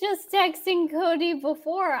 I was just texting Cody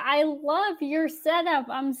before. I love your setup.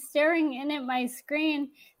 I'm staring in at my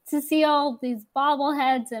screen to see all these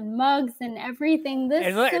bobbleheads and mugs and everything.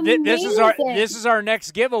 This is our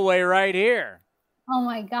next giveaway right here. Oh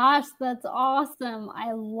my gosh, that's awesome.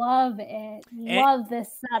 I love it. Love this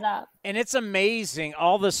setup. And it's amazing,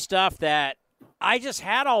 all the stuff that I just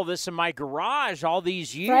had all this in my garage all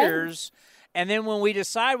these years. Right? And then when we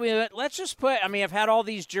decided, let's just put, I've had all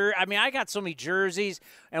these I got so many jerseys.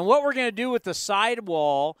 And what we're going to do with the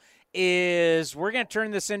sidewall is we're going to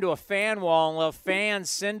turn this into a fan wall and let fans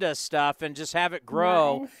send us stuff and just have it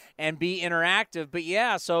grow and be interactive. But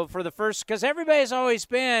yeah, so for the first, because everybody's always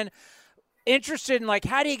been interested in like,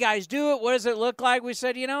 how do you guys do it? What does it look like? We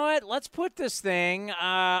said, you know what, let's put this thing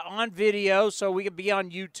on video so we can be on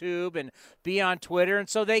YouTube and be on Twitter and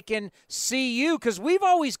so they can see you, because we've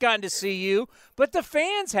always gotten to see you, but the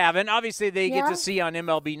fans haven't. Obviously, they get to see on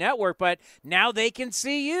MLB Network, but now they can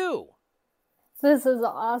see you. This is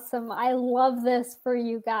awesome. I love this for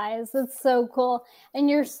you guys. It's so cool. And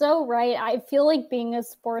you're so right. I feel like being a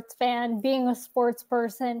sports fan, being a sports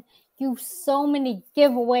person, you have so many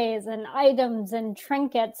giveaways and items and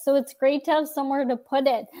trinkets. So it's great to have somewhere to put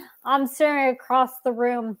it. I'm staring across the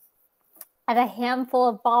room at a handful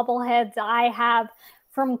of bobbleheads I have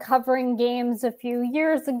from covering games a few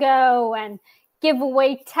years ago, and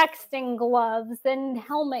giveaway texting gloves and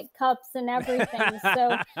helmet cups and everything.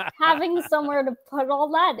 So having somewhere to put all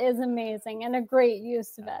that is amazing and a great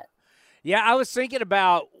use of it. Yeah, I was thinking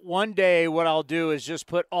about one day what I'll do is just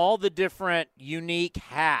put all the different unique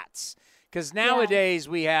hats. Because nowadays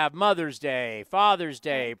we have Mother's Day, Father's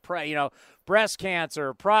Day, breast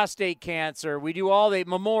cancer, prostate cancer. We do all the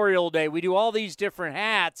Memorial Day. We do all these different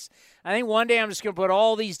hats. I think one day I'm just going to put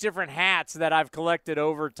all these different hats that I've collected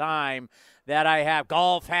over time that I have,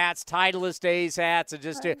 golf hats, Titleist Days hats,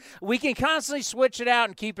 and we can constantly switch it out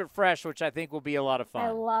and keep it fresh, which I think will be a lot of fun.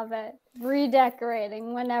 I love it.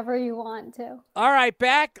 Redecorating whenever you want to. All right,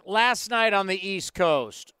 back last night on the East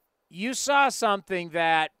Coast, you saw something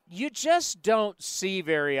that you just don't see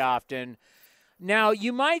very often. Now,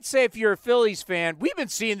 you might say if you're a Phillies fan, we've been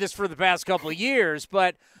seeing this for the past couple of years,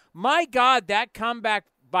 but my God, that comeback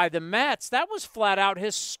by the Mets, that was flat out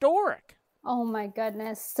historic. Oh, my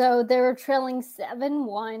goodness. So they were trailing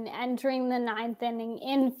 7-1 entering the 9th inning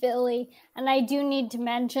in Philly. And I do need to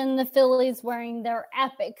mention the Phillies wearing their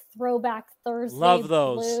epic Throwback Thursday love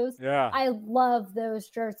those. blues. Yeah. I love those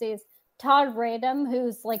jerseys. Todd Radom,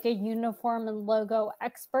 who's like a uniform and logo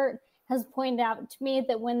expert, has pointed out to me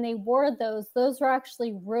that when they wore those were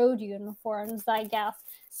actually road uniforms, I guess.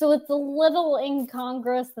 So it's a little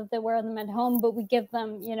incongruous that they wear them at home, but we give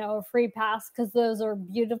them, a free pass because those are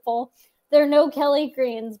beautiful. They're no Kelly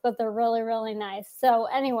Greens, but they're really, really nice. So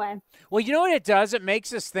anyway. Well, you know what it does? It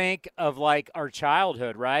makes us think of like our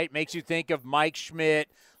childhood, right? Makes you think of Mike Schmidt,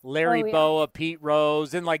 Larry Boa, Pete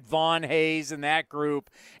Rose, and like Vaughn Hayes and that group.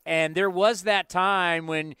 And there was that time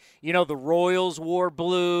when, the Royals wore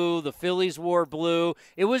blue, the Phillies wore blue.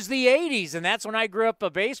 It was the 80s, and that's when I grew up a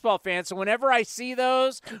baseball fan. So whenever I see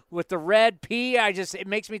those with the red P, it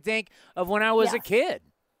makes me think of when I was a kid.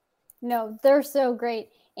 No, they're so great.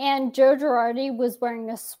 And Joe Girardi was wearing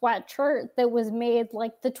a sweatshirt that was made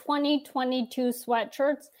like the 2022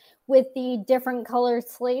 sweatshirts with the different colored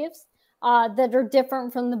sleeves that are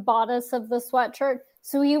different from the bodice of the sweatshirt.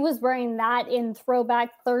 So he was wearing that in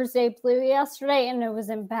Throwback Thursday blue yesterday, and it was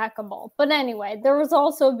impeccable. But anyway, there was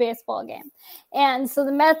also a baseball game. And so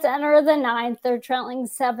the Mets enter the 9th. They're trailing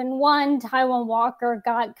 7-1. Taijuan Walker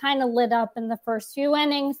got kind of lit up in the first few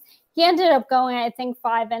innings. He ended up going, I think,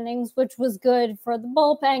 5 innings, which was good for the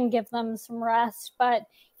bullpen, give them some rest. But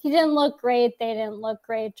he didn't look great. They didn't look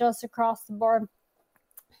great just across the board.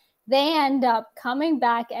 They end up coming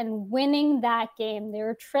back and winning that game. They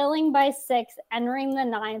were trailing by 6, entering the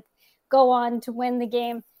 9th, go on to win the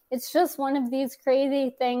game. It's just one of these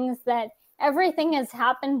crazy things that everything has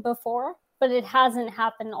happened before, but it hasn't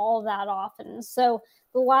happened all that often. So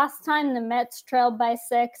the last time the Mets trailed by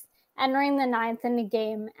 6, entering the 9th in a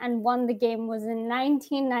game and won the game was in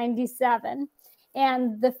 1997.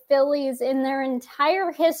 And the Phillies, in their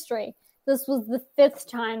entire history, this was the 5th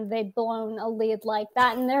time they'd blown a lead like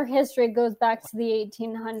that. And their history goes back to the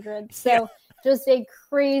 1800s. So just a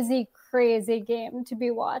crazy, crazy game to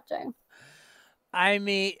be watching. I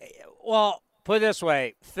mean, well, put it this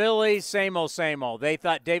way. Phillies, same old, same old. They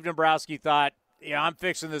thought, Dave Dombrowski thought, I'm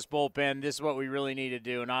fixing this bullpen. This is what we really need to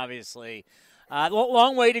do. And obviously,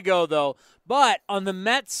 long way to go, though. But on the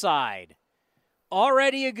Mets side,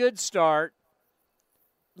 already a good start.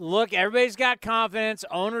 Look, everybody's got confidence.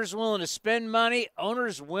 Owners willing to spend money.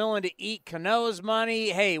 Owners willing to eat Cano's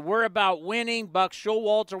money. Hey, we're about winning. Buck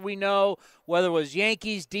Showalter, we know, whether it was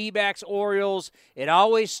Yankees, D-backs, Orioles, it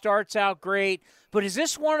always starts out great. But is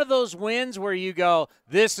this one of those wins where you go,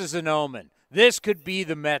 this is an omen? This could be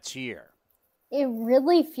the Mets' year? It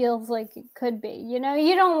really feels like it could be. You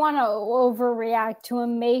don't want to overreact to a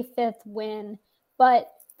May 5th win, but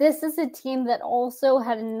this is a team that also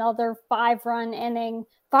had another 5-run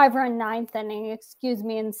 9th inning,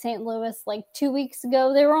 in St. Louis like 2 weeks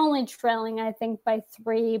ago. They were only trailing, I think, by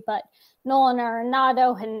 3, but Nolan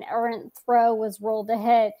Arenado had an errant throw, was rolled a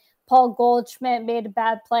hit. Paul Goldschmidt made a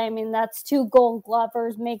bad play. I mean, that's 2 Gold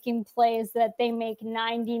Glovers making plays that they make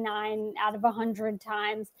 99 out of 100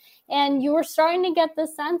 times. And you were starting to get the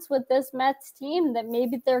sense with this Mets team that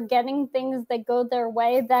maybe they're getting things that go their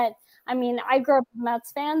way that, I grew up a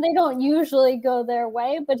Mets fan. They don't usually go their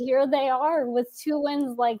way, but here they are with 2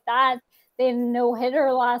 wins like that. They had a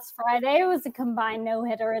no-hitter last Friday. It was a combined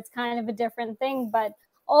no-hitter. It's kind of a different thing, but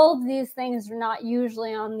all of these things are not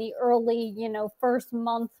usually on the early, first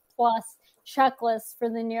month plus checklist for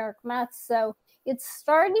the New York Mets. So it's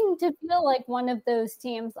starting to feel like one of those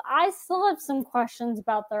teams. I still have some questions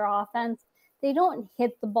about their offense. They don't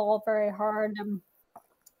hit the ball very hard.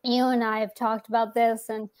 You and I have talked about this,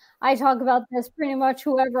 and I talk about this pretty much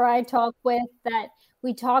whoever I talk with, that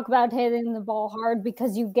we talk about hitting the ball hard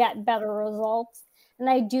because you get better results. And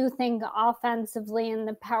I do think offensively in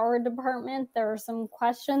the power department, there are some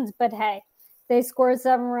questions, but hey, They scored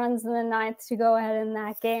 7 runs in the 9th to go ahead in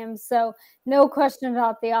that game. So no question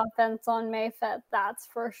about the offense on May 5th. That's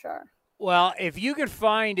for sure. Well, if you can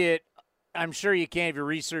find it, I'm sure you can if you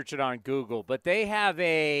research it on Google, but they have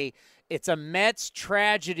it's a Mets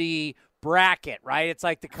tragedy bracket, right? It's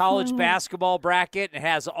like the college basketball bracket, and it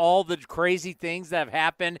has all the crazy things that have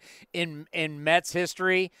happened in Mets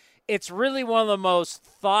history. It's really one of the most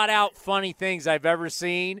thought out, funny things I've ever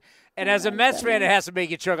seen. And as a Mets fan, it has to make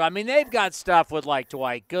you chuckle. I mean, they've got stuff with like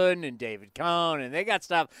Dwight Gooden and David Cohn, and they got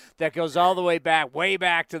stuff that goes all the way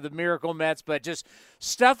back to the Miracle Mets, but just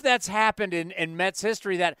stuff that's happened in Mets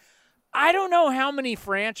history that I don't know how many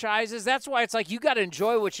franchises. That's why it's like you got to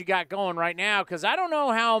enjoy what you got going right now, because I don't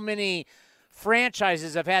know how many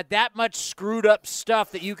franchises have had that much screwed up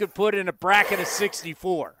stuff that you could put in a bracket of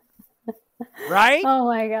 64. Right? Oh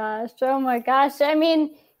my gosh. I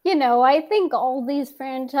mean, I think all these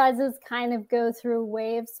franchises kind of go through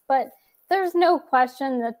waves, but there's no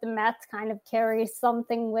question that the Mets kind of carry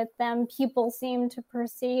something with them. People seem to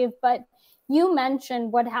perceive, but you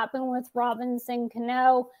mentioned what happened with Robinson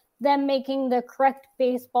Cano, them making the correct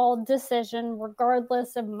baseball decision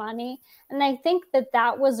regardless of money. And I think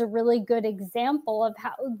that was a really good example of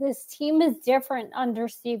how this team is different under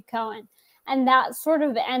Steve Cohen. And that sort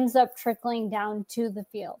of ends up trickling down to the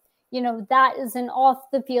field. That is an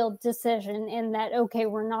off-the-field decision in that, okay,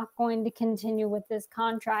 we're not going to continue with this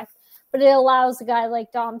contract. But it allows a guy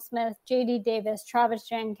like Dom Smith, J.D. Davis, Travis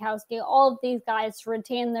Jankowski, all of these guys to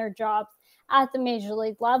retain their jobs at the major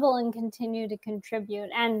league level and continue to contribute.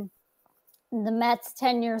 And the Mets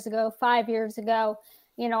 10 years ago, 5 years ago,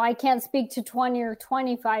 I can't speak to 20 or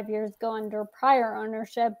 25 years ago under prior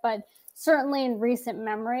ownership, but certainly in recent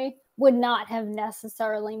memory, would not have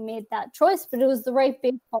necessarily made that choice, but it was the right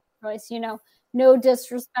baseball choice. No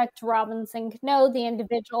disrespect to Robinson Cano, the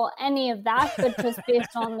individual, any of that, but just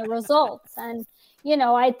based on the results. And,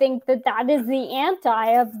 I think that is the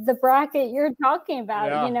anti of the bracket you're talking about.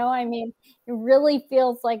 Yeah. I mean, it really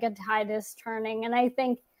feels like a tide is turning. And I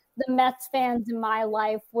think the Mets fans in my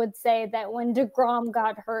life would say that when DeGrom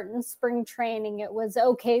got hurt in spring training, it was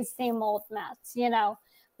okay, same old Mets,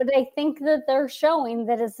 But I think that they're showing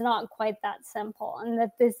that it's not quite that simple and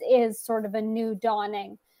that this is sort of a new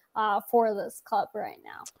dawning for this club right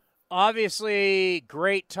now. Obviously,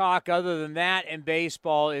 great talk other than that in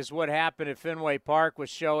baseball is what happened at Fenway Park with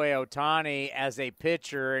Shohei Ohtani as a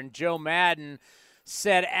pitcher. And Joe Madden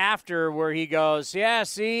said after where he goes, yeah,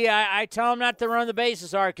 see, I tell him not to run the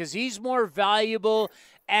bases hard because he's more valuable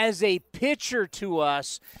as a pitcher to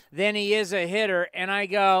us than he is a hitter. And I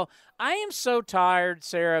go, I am so tired,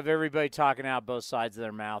 Sarah, of everybody talking out both sides of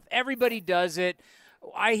their mouth. Everybody does it.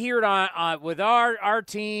 I hear it on with our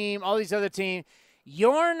team, all these other teams.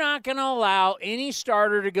 You're not going to allow any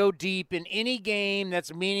starter to go deep in any game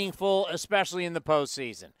that's meaningful, especially in the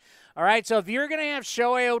postseason. All right, so if you're going to have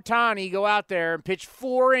Shohei Ohtani go out there and pitch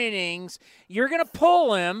 4 innings, you're going to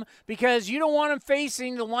pull him because you don't want him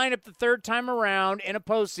facing the lineup the third time around in a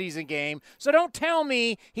postseason game. So don't tell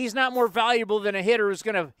me he's not more valuable than a hitter who's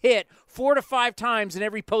going to hit 4 to 5 times in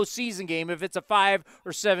every postseason game if it's a 5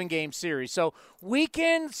 or 7 game series. So we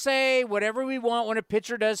can say whatever we want when a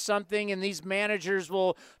pitcher does something, and these managers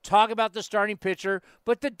will talk about the starting pitcher,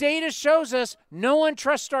 but the data shows us no one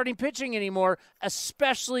trusts starting pitching anymore,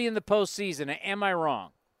 especially in the postseason. Am I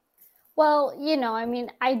wrong? Well, I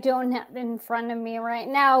mean, I don't have it in front of me right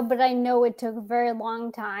now, but I know it took a very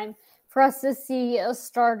long time for us to see a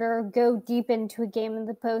starter go deep into a game in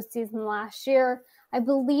the postseason last year. I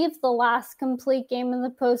believe the last complete game in the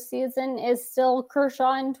postseason is still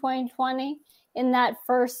Kershaw in 2020 in that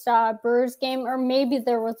first Brewers game, or maybe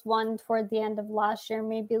there was one toward the end of last year,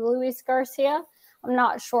 maybe Luis Garcia. I'm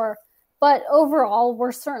not sure. But overall,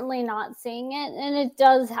 we're certainly not seeing it. And it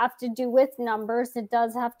does have to do with numbers. It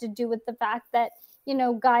does have to do with the fact that,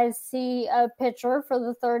 guys see a pitcher for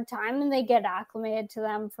the third time and they get acclimated to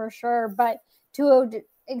them for sure. But to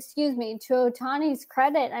Ohtani's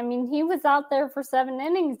credit, I mean, he was out there for 7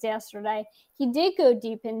 innings yesterday. He did go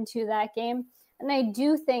deep into that game. And I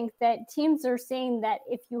do think that teams are seeing that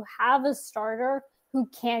if you have a starter who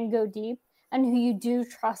can go deep, and who you do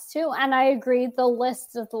trust to. And I agree, the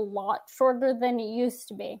list is a lot shorter than it used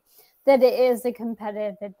to be, that it is a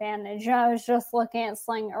competitive advantage. I was just looking at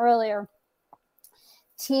Sling earlier.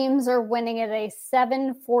 Teams are winning at a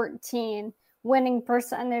 714 winning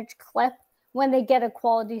percentage clip when they get a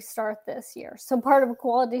quality start this year. So part of a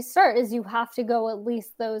quality start is you have to go at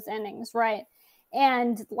least those innings, right?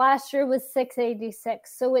 And last year was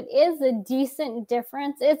 686. So it is a decent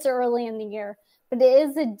difference. It's early in the year. But it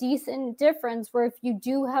is a decent difference where if you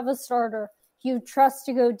do have a starter, you trust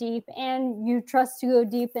to go deep and you trust to go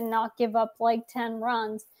deep and not give up like 10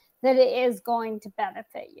 runs, that it is going to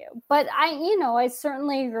benefit you. But I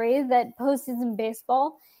certainly agree that postseason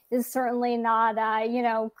baseball is certainly not,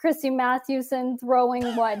 Chrissy Mathewson throwing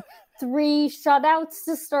 3 shutouts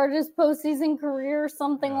to start his postseason career,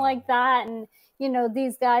 something like that. And,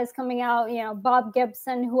 these guys coming out, Bob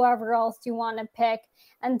Gibson, whoever else you want to pick,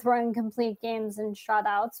 and throwing complete games and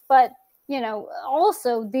shutouts. But,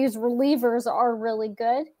 also these relievers are really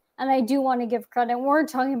good. And I do want to give credit. We're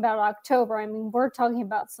talking about October. I mean, we're talking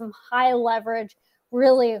about some high leverage,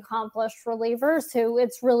 really accomplished relievers who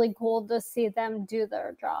it's really cool to see them do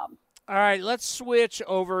their job. All right, let's switch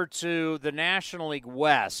over to the National League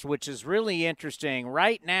West, which is really interesting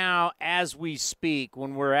right now as we speak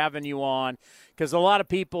when we're having you on, because a lot of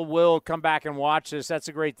people will come back and watch this. That's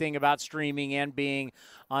a great thing about streaming and being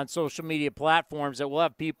on social media platforms, that we'll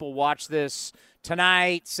have people watch this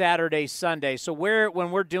tonight, Saturday, Sunday. So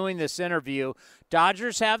when we're doing this interview,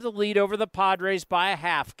 Dodgers have the lead over the Padres by a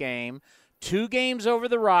half game, 2 games over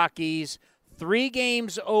the Rockies, 3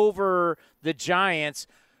 games over the Giants.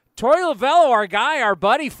 Torey Lovullo, our guy, our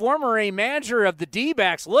buddy, former manager of the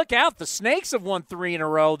D-backs, look out. The Snakes have won 3 in a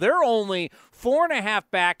row. They're only 4.5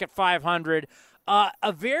 back at 500.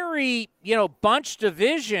 A very, bunched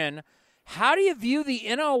division. How do you view the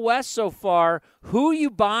NL West so far? Who you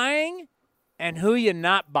buying and who you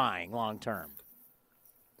not buying long term?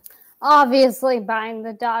 Obviously buying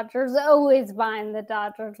the Dodgers, always buying the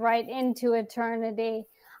Dodgers right into eternity.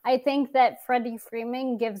 I think that Freddie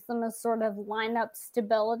Freeman gives them a sort of lineup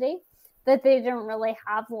stability that they didn't really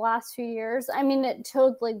have the last few years. I mean, it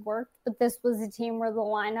totally worked, but this was a team where the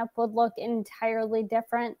lineup would look entirely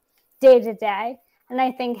different day to day. And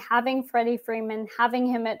I think having Freddie Freeman, having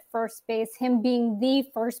him at first base, him being the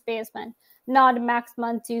first baseman, not a Max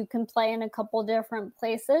Muncy who can play in a couple different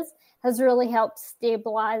places, has really helped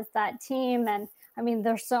stabilize that team. And I mean,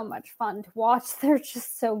 they're so much fun to watch. They're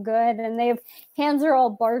just so good. And they have Hanser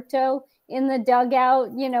Alberto in the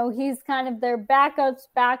dugout. He's kind of their backup's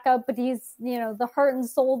backup, but he's, the heart and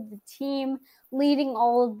soul of the team, leading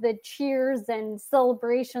all of the cheers and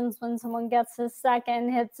celebrations when someone gets a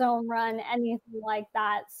second, hits home run, anything like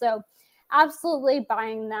that. So absolutely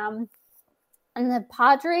buying them. And the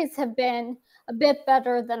Padres have been a bit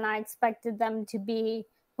better than I expected them to be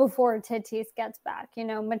before Tatis gets back.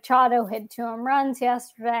 Machado hit 2 home runs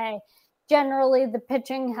yesterday. Generally, the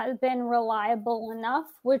pitching has been reliable enough,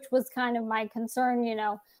 which was kind of my concern.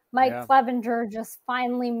 Mike Clevenger just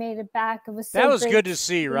finally made it back. It was so that was great good to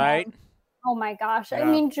see, right? Oh my gosh. Yeah. I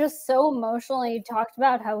mean, just so emotionally. He talked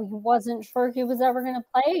about how he wasn't sure he was ever going to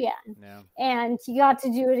play again. Yeah. And he got to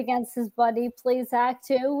do it against his buddy Plesac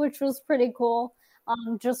too, which was pretty cool,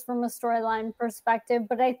 just from a storyline perspective.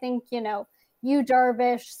 But I think, Yu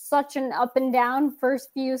Darvish, such an up and down first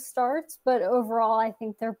few starts, but overall, I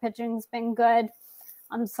think their pitching's been good.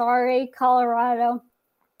 I'm sorry, Colorado,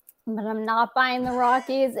 but I'm not buying the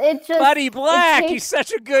Rockies. It just Buddy Black, he's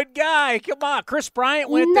such a good guy. Come on, Chris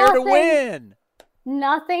Bryant went there to win.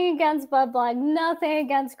 Nothing against Bud Black, nothing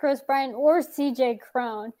against Chris Bryant or CJ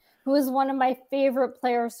Cron, who is one of my favorite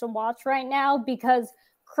players to watch right now, because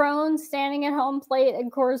Cron standing at home plate at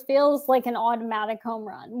Coors Field is like an automatic home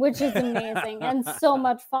run, which is amazing and so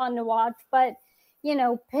much fun to watch. But,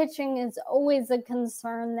 pitching is always a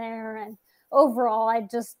concern there. And overall, I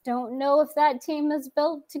just don't know if that team is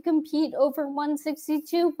built to compete over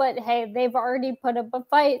 162. But, hey, they've already put up a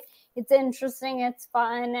fight. It's interesting. It's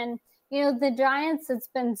fun. And, the Giants, it's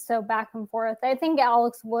been so back and forth. I think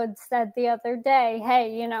Alex Wood said the other day,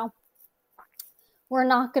 hey, we're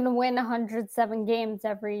not going to win 107 games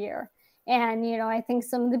every year. And, I think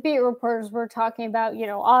some of the beat reporters were talking about,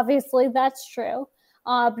 obviously that's true,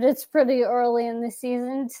 but it's pretty early in the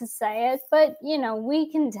season to say it. But, we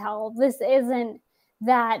can tell this isn't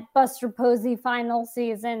that Buster Posey final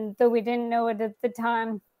season, though we didn't know it at the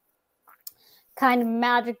time, kind of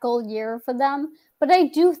magical year for them. But I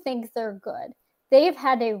do think they're good. They've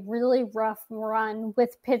had a really rough run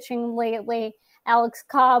with pitching lately. Alex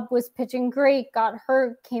Cobb was pitching great, got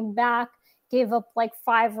hurt, came back, gave up like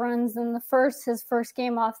 5 runs in his first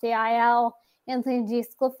game off the IL. Anthony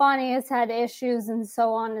DeSclafani has had issues and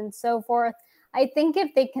so on and so forth. I think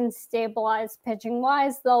if they can stabilize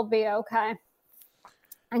pitching-wise, they'll be okay.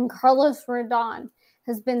 And Carlos Rodon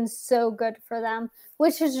has been so good for them,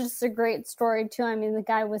 which is just a great story too. I mean, the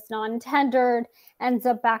guy was non-tendered, ends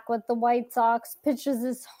up back with the White Sox, pitches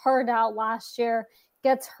his heart out last year,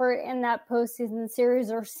 gets hurt in that postseason series,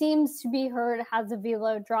 or seems to be hurt, has a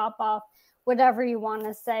velo drop-off, whatever you want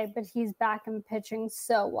to say, but he's back and pitching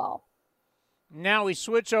so well. Now we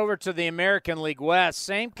switch over to the American League West.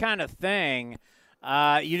 Same kind of thing.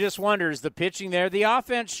 You just wonder, is the pitching there? The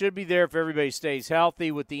offense should be there if everybody stays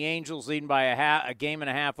healthy, with the Angels leading by a game and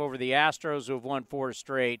a half over the Astros, who have won 4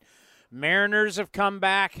 straight. Mariners have come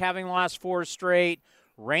back, having lost 4 straight.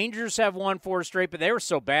 Rangers have won 4 straight, but they were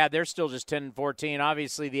so bad. They're still just 10-14.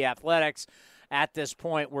 Obviously, the Athletics, at this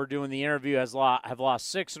point, we're doing the interview, have lost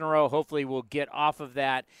 6 in a row. Hopefully, we'll get off of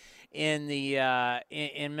that in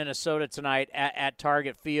Minnesota tonight at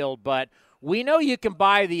Target Field. But we know you can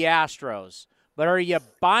buy the Astros, but are you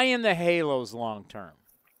buying the Halos long term?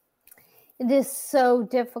 It is so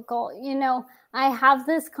difficult. I have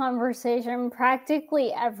this conversation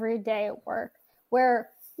practically every day at work where,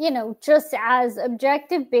 just as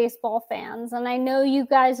objective baseball fans, and I know you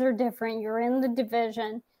guys are different, you're in the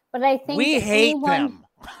division, but I think we hate them.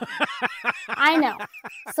 I know.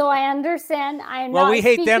 So I understand. We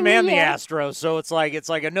hate them and the Astros, so it's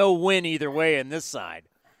like a no-win either way in this side.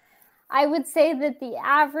 I would say that the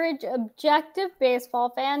average objective baseball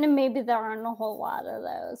fan, and maybe there aren't a whole lot of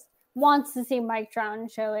those, wants to see Mike Trout and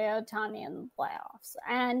Shohei Ohtani in the playoffs.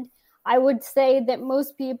 And I would say that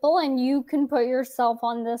most people, and you can put yourself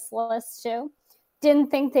on this list too,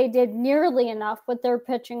 didn't think they did nearly enough with their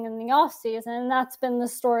pitching in the offseason. And that's been the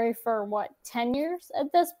story for, 10 years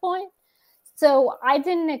at this point? So I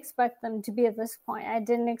didn't expect them to be at this point. I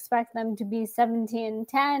didn't expect them to be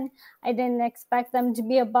 17-10. I didn't expect them to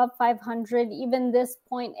be above 500 even this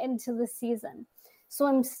point into the season. So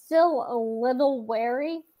I'm still a little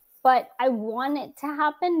wary, but I want it to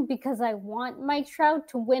happen because I want Mike Trout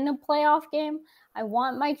to win a playoff game. I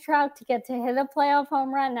want Mike Trout to get to hit a playoff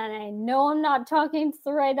home run, and I know I'm not talking to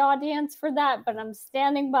the right audience for that, but I'm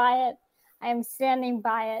standing by it. I am standing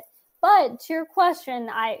by it. But to your question,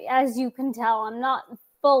 as you can tell, I'm not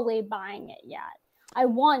fully buying it yet. I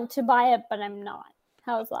want to buy it, but I'm not.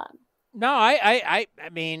 How's that? No, I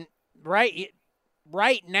mean, right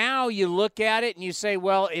now you look at it and you say,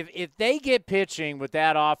 well, if they get pitching with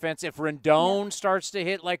that offense, if Rendon starts to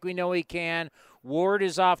hit like we know he can, Ward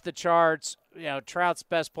is off the charts, Trout's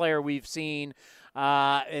best player we've seen,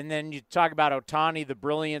 and then you talk about Ohtani, the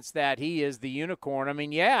brilliance that he is, the unicorn. I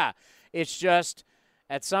mean, yeah, it's just –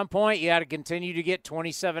 at some point, you got to continue to get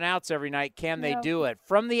 27 outs every night. Can they do it?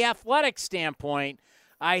 From the athletic standpoint,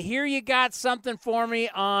 I hear you got something for me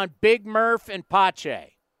on Big Murph and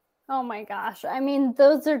Pache. Oh, my gosh. I mean,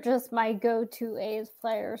 those are just my go-to A's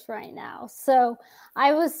players right now. So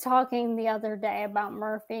I was talking the other day about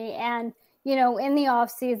Murphy, and, in the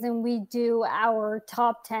offseason, we do our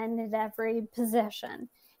top 10 at every position.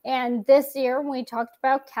 And this year, when we talked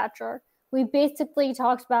about catcher, we basically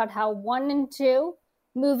talked about how 1 and 2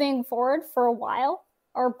 moving forward for a while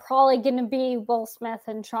are probably going to be Will Smith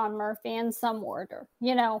and Sean Murphy in some order.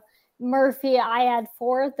 Murphy, I had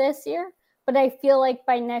 4 this year, but I feel like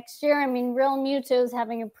by next year, Real Muto is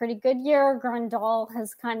having a pretty good year. Grandal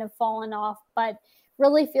has kind of fallen off, but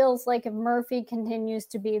really feels like if Murphy continues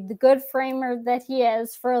to be the good framer that he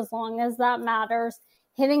is for as long as that matters,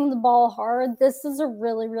 hitting the ball hard, this is a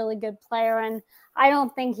really, really good player. And I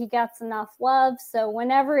don't think he gets enough love. So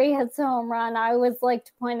whenever he hits a home run, I always like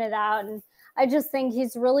to point it out. And I just think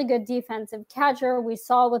he's a really good defensive catcher. We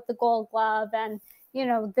saw with the Gold Glove. And,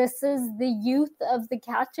 this is the youth of the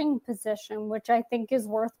catching position, which I think is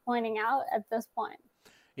worth pointing out at this point.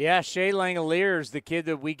 Yeah, Shea Langoliers, the kid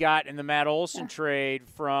that we got in the Matt Olson trade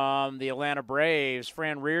from the Atlanta Braves.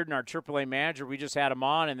 Fran Reardon, our AAA manager, we just had him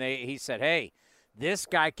on, and he said, hey, this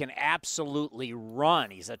guy can absolutely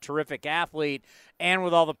run. He's a terrific athlete, and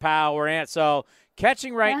with all the power. And so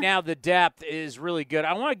catching right now, the depth is really good.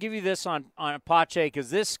 I want to give you this on Pache because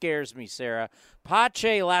this scares me, Sarah.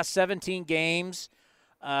 Pache, last 17 games,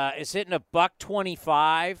 is hitting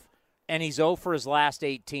 $125, and he's 0 for his last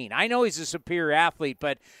 18. I know he's a superior athlete,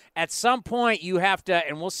 but at some point you have to,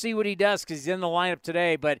 and we'll see what he does because he's in the lineup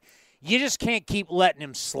today, but you just can't keep letting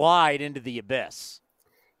him slide into the abyss.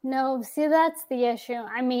 No, see, that's the issue.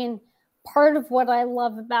 Part of what I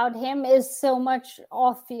love about him is so much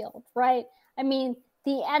off field, right?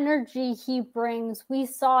 The energy he brings. We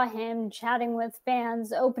saw him chatting with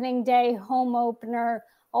fans, opening day, home opener,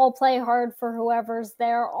 all play hard for whoever's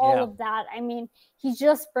there, all of that. He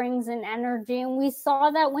just brings an energy. And we saw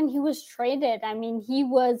that when he was traded. He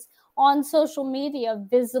was on social media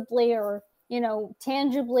visibly or,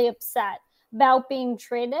 tangibly upset about being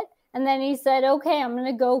traded. And then he said, okay, I'm going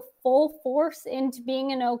to go full force into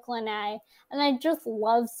being an Oakland A. And I just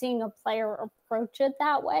love seeing a player approach it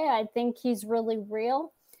that way. I think he's really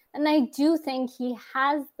real. And I do think he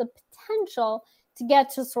has the potential to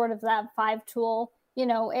get to sort of that 5-tool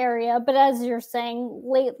area. But as you're saying,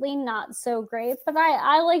 lately not so great. But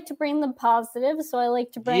I like to bring the positive, so I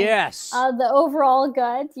like to bring the overall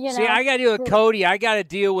good. See, I got to deal with Cody. I got to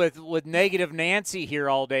deal with negative Nancy here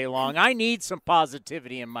all day long. I need some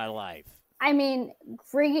positivity in my life. I mean,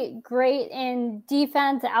 great in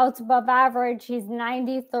defense, outs above average. He's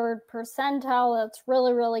 93rd percentile. That's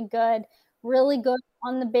really, really good. Really good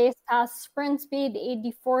on the base pass, sprint speed,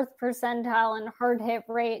 84th percentile, and hard hit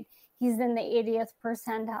rate. He's in the 80th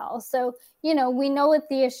percentile. So, we know what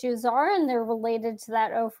the issues are, and they're related to that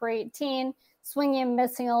 0 for 18, swinging and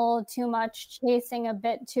missing a little too much, chasing a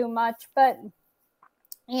bit too much. But,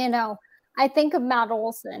 I think of Matt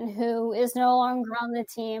Olson, who is no longer on the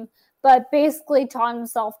team, but basically taught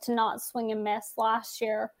himself to not swing and miss last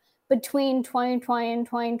year between 2020 and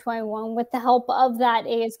 2021 with the help of that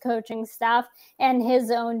A's coaching staff and his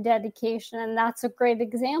own dedication. And that's a great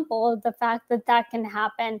example of the fact that can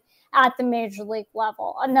happen at the major league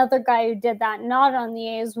level. Another guy who did that not on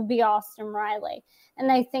the A's would be Austin Riley. And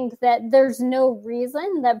I think that there's no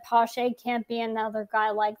reason that Pache can't be another guy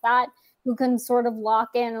like that who can sort of lock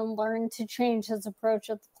in and learn to change his approach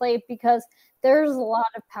at the plate, because there's a lot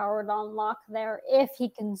of power to unlock there if he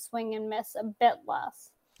can swing and miss a bit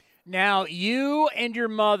less. Now, you and your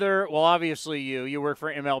mother, well, obviously you work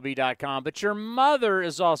for MLB.com, but your mother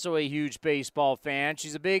is also a huge baseball fan.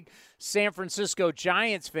 She's a big San Francisco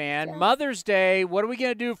Giants fan. Yes. Mother's Day, what are we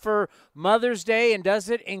going to do for Mother's Day, and does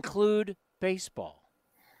it include baseball?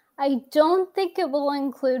 I don't think it will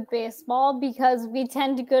include baseball because we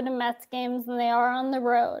tend to go to Mets games and they are on the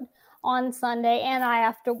road on Sunday and I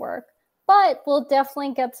have to work. But we'll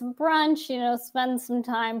definitely get some brunch, spend some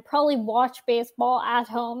time, probably watch baseball at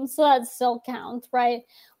home. So that still counts, right?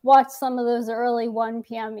 Watch some of those early 1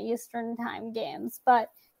 p.m. Eastern time games.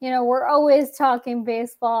 But, we're always talking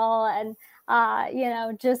baseball and,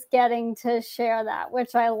 just getting to share that,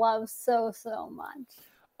 which I love so, so much.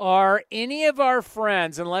 Are any of our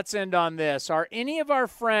friends, and let's end on this, are any of our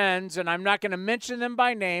friends, and I'm not going to mention them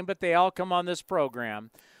by name, but they all come on this program,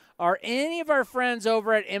 are any of our friends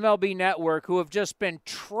over at MLB Network who have just been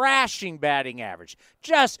trashing batting average,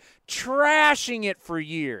 just trashing it for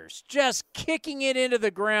years, just kicking it into the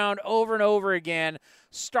ground over and over again,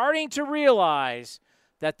 starting to realize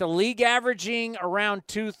that the league averaging around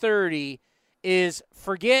 230 is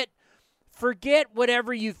forget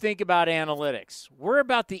whatever you think about analytics. We're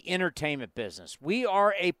about the entertainment business. We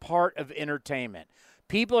are a part of entertainment.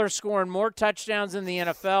 People are scoring more touchdowns in the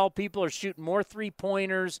NFL. People are shooting more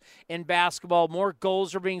three-pointers in basketball. More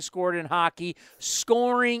goals are being scored in hockey.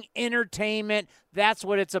 Scoring, entertainment, that's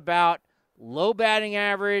what it's about. Low batting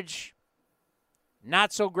average,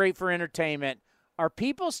 not so great for entertainment. Are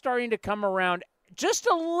people starting to come around just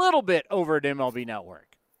a little bit over at MLB Network?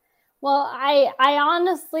 Well, I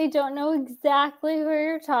honestly don't know exactly who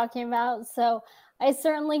you're talking about, so I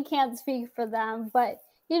certainly can't speak for them. But,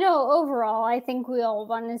 overall, I think we all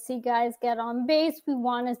want to see guys get on base. We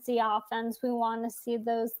want to see offense. We want to see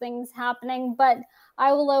those things happening. But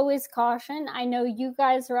I will always caution, I know you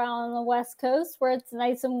guys are out on the West Coast where it's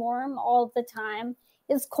nice and warm all the time.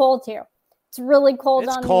 It's cold here. It's really cold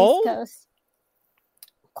on the East Coast.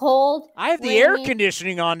 Cold. I have the air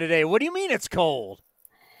conditioning on today. What do you mean it's cold?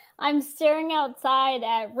 I'm staring outside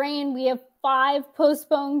at rain. We have 5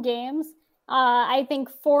 postponed games. I think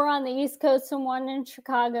 4 on the East Coast and 1 in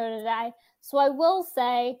Chicago today. So I will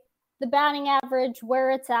say the batting average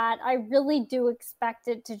where it's at, I really do expect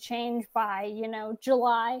it to change by,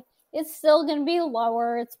 July. It's still going to be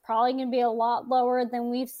lower. It's probably going to be a lot lower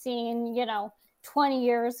than we've seen, 20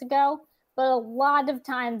 years ago. But a lot of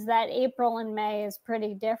times that April and May is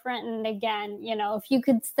pretty different. And again, if you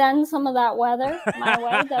could send some of that weather my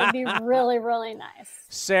way, that would be really, really nice.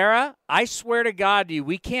 Sarah, I swear to God to you,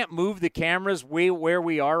 we can't move the cameras where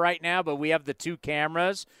we are right now, but we have the 2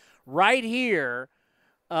 cameras right here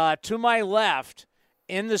to my left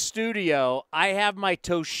in the studio. I have my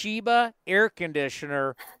Toshiba air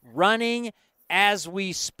conditioner running as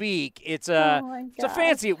we speak. It's a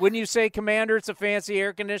fancy, wouldn't you say, Commander? It's a fancy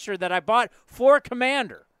air conditioner that I bought for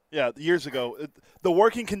Commander. Yeah, years ago. The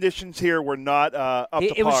working conditions here were not up to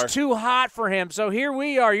par. It was too hot for him. So here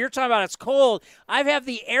we are. You're talking about it's cold. I have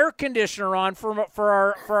the air conditioner on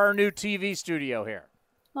for our new TV studio here.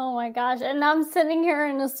 Oh, my gosh. And I'm sitting here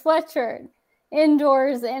in a sweatshirt.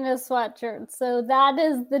 Indoors in a sweatshirt. So that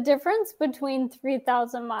is the difference between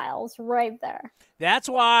 3,000 miles right there. That's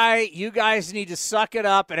why you guys need to suck it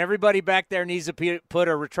up, and everybody back there needs to put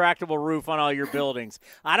a retractable roof on all your buildings.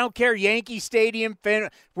 I don't care, Yankee Stadium,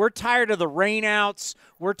 we're tired of the rainouts.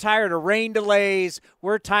 We're tired of rain delays.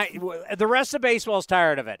 The rest of baseball's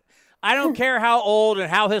tired of it. I don't care how old and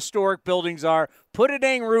how historic buildings are. Put a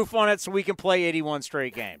dang roof on it so we can play 81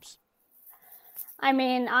 straight games. I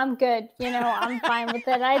mean, I'm good. I'm fine with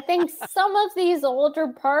it. I think some of these older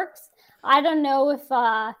parks, I don't know if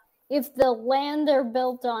the land they're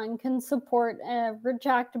built on can support a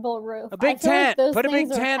retractable roof. A big tent. Like put a big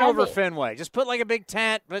tent over heavy. Fenway. Just put like a big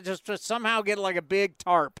tent, but just somehow get like a big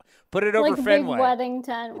tarp. Put it over like a Fenway. Big wedding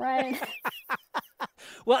tent, right?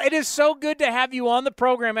 Well, it is so good to have you on the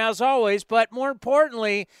program as always, but more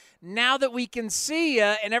importantly, now that we can see you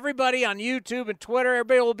and everybody on YouTube and Twitter,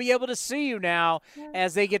 everybody will be able to see you now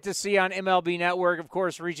as they get to see on MLB Network. Of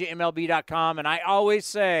course, reach you at MLB.com. And I always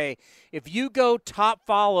say, if you go top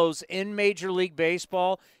follows in Major League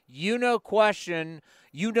Baseball, question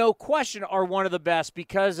are one of the best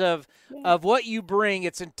because of what you bring.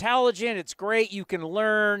 It's intelligent. It's great. You can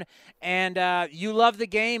learn. And you love the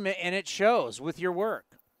game, and it shows with your work.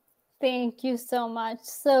 Thank you so much.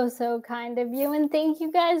 So kind of you. And thank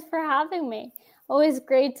you guys for having me. Always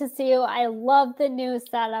great to see you. I love the new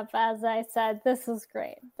setup, as I said. This is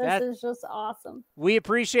great. This is just awesome. We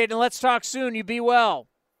appreciate it. And let's talk soon. You be well.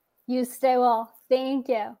 You stay well. Thank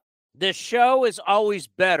you. The show is always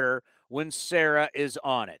better when Sarah is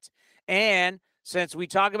on it. And since we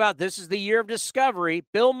talk about this is the year of discovery,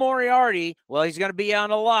 Bill Moriarty, well, he's going to be on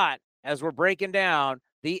a lot as we're breaking down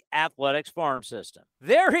the athletics farm system.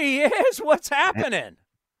 There he is. What's happening?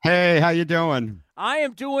 Hey, how you doing? I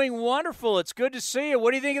am doing wonderful. It's good to see you.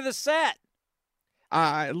 What do you think of the set?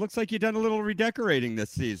 It looks like you've done a little redecorating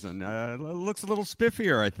this season. It looks a little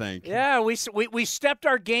spiffier, I think. Yeah, we stepped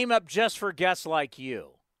our game up just for guests like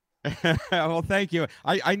you. Well, thank you.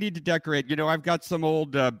 I need to decorate. I've got some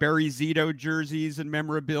old Barry Zito jerseys and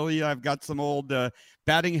memorabilia. I've got some old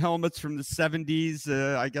batting helmets from the 70s.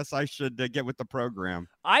 I guess I should get with the program.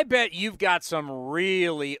 I bet you've got some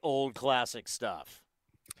really old classic stuff.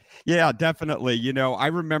 Yeah, definitely. I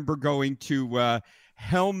remember going to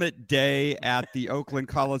Helmet Day at the Oakland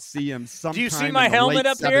Coliseum sometime. Do you see my in the helmet late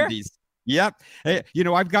up 70s. here? Yep. Hey,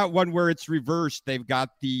 I've got one where it's reversed. They've got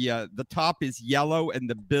the top is yellow and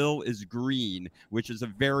the bill is green, which is a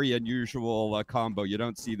very unusual combo. You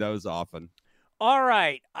don't see those often. All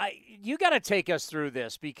right. You got to take us through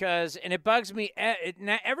this because, and it bugs me,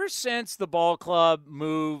 ever since the ball club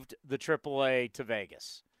moved the AAA to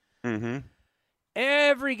Vegas,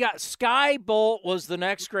 Sky Bolt was the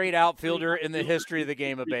next great outfielder in the history of the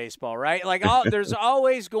game of baseball, right? Like, there's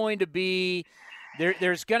always going to be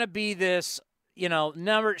there's going to be this,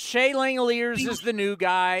 number. Shea Langoliers is the new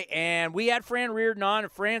guy, and we had Fran Reardon on,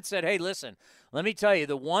 and Fran said, hey, listen, let me tell you,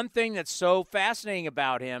 the one thing that's so fascinating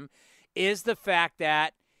about him is the fact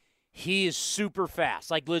that he is super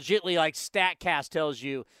fast. Like, legitimately, like StatCast tells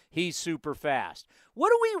you he's super fast. What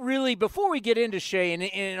do we really, before we get into Shea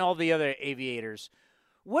and all the other aviators,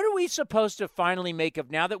 what are we supposed to finally make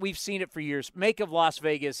of, now that we've seen it for years, make of Las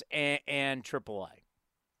Vegas and AAA?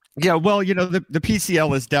 Yeah, well, the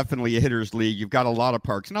PCL is definitely a hitter's league. You've got a lot of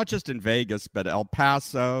parks, not just in Vegas, but El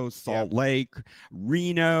Paso, Salt Lake,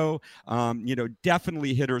 Reno,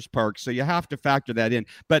 definitely hitters parks. So you have to factor that in.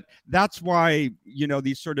 But that's why,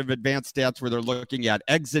 these sort of advanced stats where they're looking at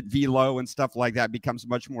exit velo and stuff like that becomes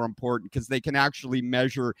much more important because they can actually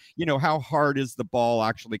measure, how hard is the ball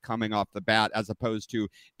actually coming off the bat as opposed to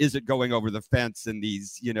is it going over the fence in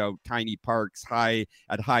these, tiny parks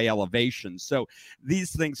at high elevations. So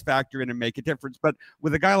these things factor in and make a difference. But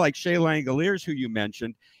with a guy like Shea Langoliers, who you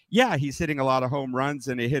mentioned, yeah, he's hitting a lot of home runs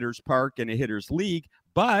in a hitter's park and a hitter's league,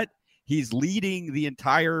 but he's leading the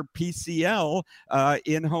entire PCL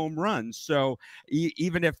in home runs. So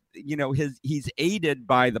even if, he's aided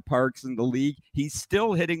by the parks in the league, he's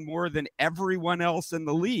still hitting more than everyone else in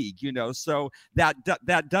the league, so that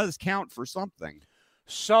does count for something.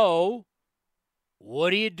 So what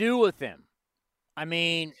do you do with him? I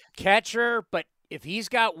mean, catcher, but if he's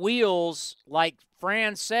got wheels, like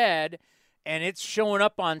Fran said, and it's showing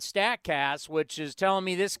up on StatCast, which is telling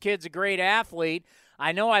me this kid's a great athlete.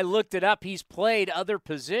 I know I looked it up. He's played other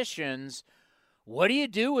positions. What do you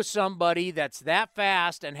do with somebody that's that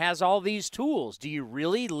fast and has all these tools? Do you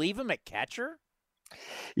really leave him at catcher?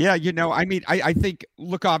 Yeah, I think,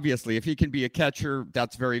 look, obviously, if he can be a catcher,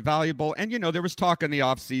 that's very valuable. And, there was talk in the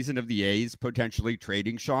offseason of the A's potentially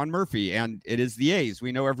trading Sean Murphy, and it is the A's.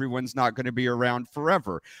 We know everyone's not going to be around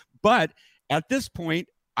forever. But at this point,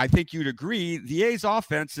 I think you'd agree the A's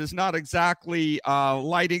offense is not exactly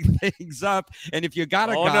lighting things up. And if you got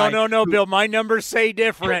a guy... No, Bill, my numbers say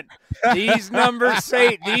different. These numbers,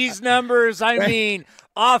 I mean,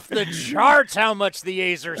 off the charts how much the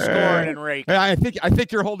A's are scoring and raking. I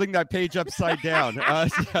think you're holding that page upside down.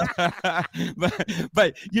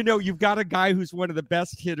 But you've got a guy who's one of the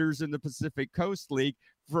best hitters in the Pacific Coast League.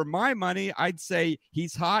 For my money, I'd say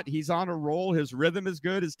he's hot. He's on a roll. His rhythm is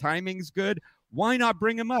good. His timing's good. Why not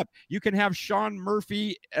bring him up? You can have Sean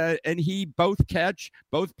Murphy and he both catch,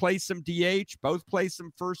 both play some DH, both play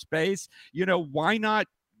some first base. Why not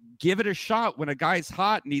give it a shot when a guy's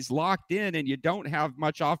hot and he's locked in and you don't have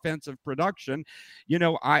much offensive production?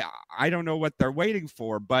 I don't know what they're waiting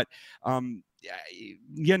for, but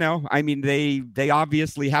they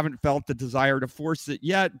obviously haven't felt the desire to force it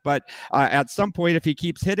yet, but at some point, if he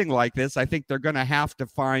keeps hitting like this, I think they're going to have to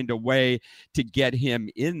find a way to get him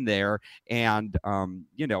in there and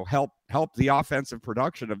help the offensive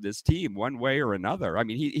production of this team one way or another. I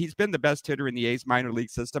mean, he's been the best hitter in the A's minor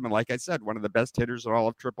league system, and like I said, one of the best hitters in all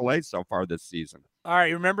of AAA so far this season. All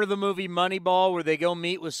right, remember the movie Moneyball where they go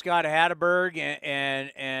meet with Scott Hatteberg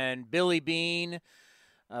and Billy Beane?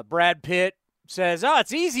 Brad Pitt says, "Oh,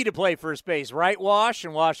 it's easy to play first base, right, Wash?"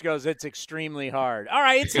 And Wash goes, "It's extremely hard." All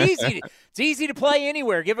right, it's easy. It's easy to play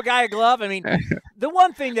anywhere. Give a guy a glove. I mean, the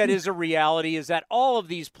one thing that is a reality is that all of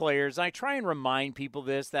these players, I try and remind people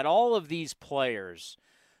this, that all of these players,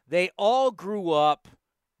 they all grew up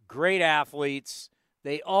great athletes.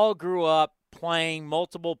 They all grew up playing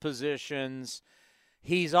multiple positions.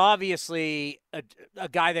 He's obviously a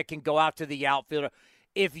guy that can go out to the outfield.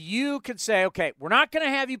 If you could say, okay, we're not going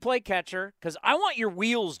to have you play catcher because I want your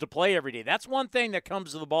wheels to play every day. That's one thing that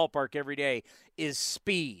comes to the ballpark every day is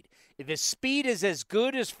speed. If his speed is as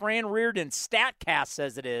good as Fran Riordan's StatCast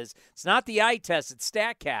says it is, it's not the eye test, it's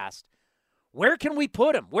StatCast, where can we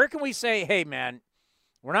put him? Where can we say, hey, man,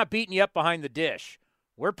 we're not beating you up behind the dish.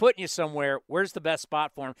 We're putting you somewhere. Where's the best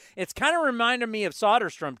spot for him? It's kind of reminded me of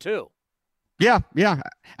Soderstrom, too. Yeah,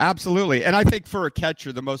 absolutely. And I think for a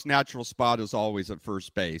catcher, the most natural spot is always at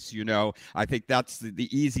first base. I think that's the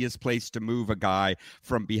easiest place to move a guy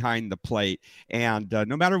from behind the plate. And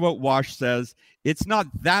no matter what Wash says, it's not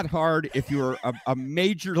that hard if you're a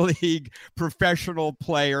major league professional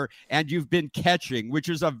player and you've been catching, which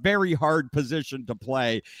is a very hard position to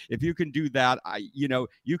play. If you can do that,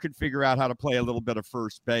 you can figure out how to play a little bit of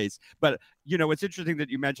first base. But, it's interesting that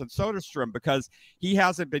you mentioned Soderstrom because he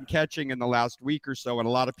hasn't been catching in the last week or so. And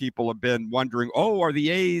a lot of people have been wondering, are the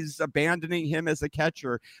A's abandoning him as a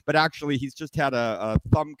catcher? But actually, he's just had a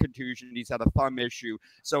thumb contusion. He's had a thumb issue,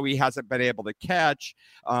 so he hasn't been able to catch.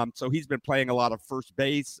 So he's been playing a lot of first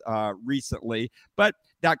base recently, but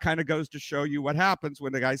that kind of goes to show you what happens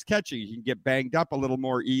when the guy's catching. He can get banged up a little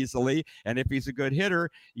more easily, and if he's a good hitter,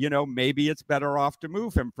 maybe it's better off to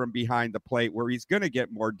move him from behind the plate where he's going to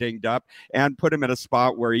get more dinged up and put him in a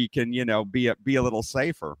spot where he can, be a little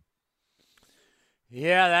safer.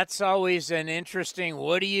 Yeah, that's always an interesting,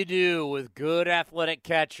 what do you do with good athletic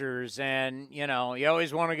catchers? And, you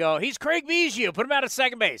always want to go, he's Craig Biggio, put him out at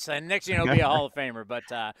second base, and next thing he'll be a Hall of Famer. But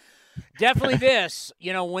definitely this,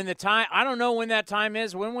 when the time, I don't know when that time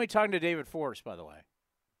is. When are we talking to David Force, by the way?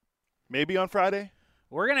 Maybe on Friday.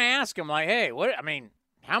 We're going to ask him, hey,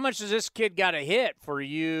 how much does this kid got to hit for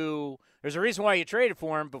you? There's a reason why you traded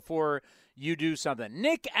for him before you do something.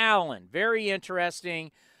 Nick Allen, very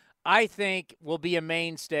interesting. I think will be a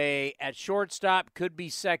mainstay at shortstop, could be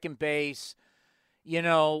second base.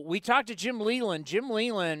 We talked to Jim Leland.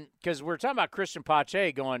 Because we're talking about Christian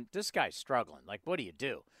Pache going, this guy's struggling. Like, what do you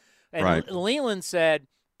do? And right. Leland said,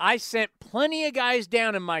 I sent plenty of guys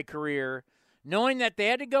down in my career knowing that they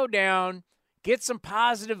had to go down, get some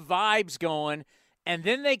positive vibes going, and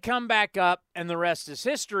then they come back up, and the rest is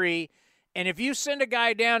history. And if you send a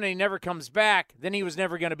guy down and he never comes back, then he was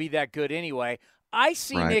never going to be that good anyway. I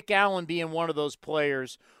see right. Nick Allen being one of those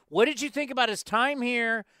players. What did you think about his time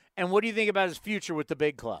here, and what do you think about his future with the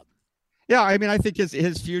big club? Yeah, I think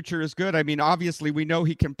his future is good. Obviously, we know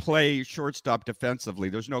he can play shortstop defensively.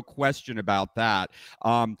 There's no question about that.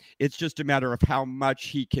 It's just a matter of how much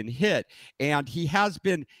he can hit. And he has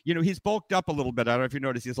been, he's bulked up a little bit. I don't know if you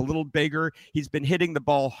noticed, he's a little bigger. He's been hitting the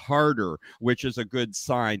ball harder, which is a good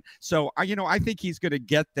sign. So, I think he's going to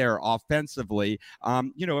get there offensively.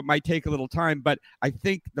 It might take a little time, but I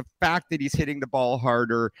think the fact that he's hitting the ball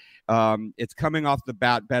harder, it's coming off the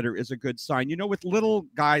bat better is a good sign. With little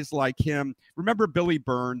guys like him, remember Billy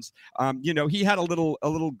Burns, he had a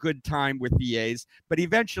little good time with the A's, but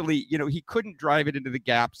eventually, he couldn't drive it into the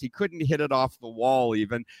gaps. He couldn't hit it off the wall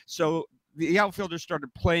even. So the outfielders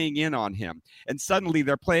started playing in on him, and suddenly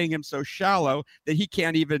they're playing him so shallow that he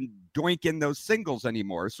can't even doink in those singles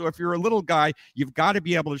anymore. So if you're a little guy, you've got to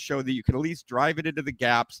be able to show that you can at least drive it into the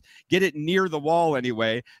gaps, get it near the wall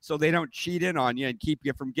anyway, so they don't cheat in on you and keep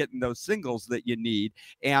you from getting those singles that you need.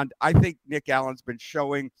 And I think Nick Allen's been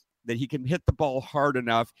showing that he can hit the ball hard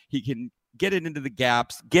enough. He can get it into the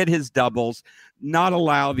gaps, get his doubles, not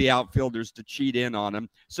allow the outfielders to cheat in on him.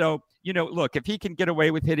 So, look, if he can get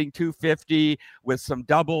away with hitting 250 with some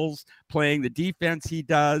doubles, playing the defense he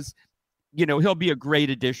does, he'll be a great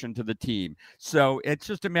addition to the team. So it's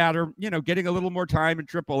just a matter, getting a little more time in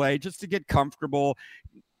AAA just to get comfortable.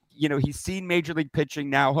 He's seen Major League pitching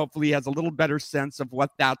now. Hopefully he has a little better sense of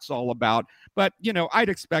what that's all about. But, I'd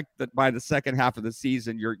expect that by the second half of the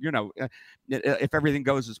season, if everything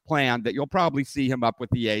goes as planned, that you'll probably see him up with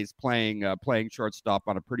the A's playing shortstop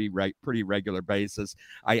on a pretty regular basis.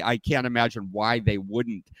 I can't imagine why they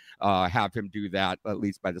wouldn't have him do that, at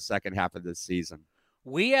least by the second half of this season.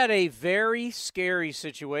 We had a very scary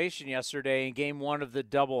situation yesterday in game one of the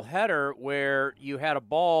doubleheader where you had a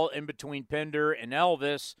ball in between Pinder and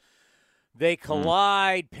Elvis. They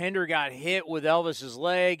collide. Pinder got hit with Elvis's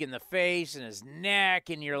leg in the face and his neck,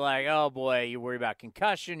 and you're like, oh, boy, you worry about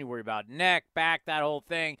concussion, you worry about neck, back, that whole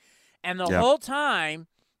thing. And the whole time,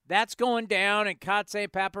 that's going down, and Kotze,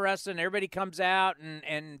 Paparessa, and everybody comes out,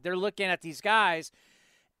 and they're looking at these guys.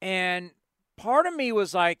 And part of me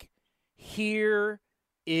was like, here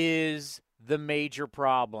is the major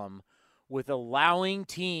problem with allowing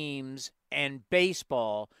teams and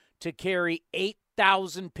baseball to carry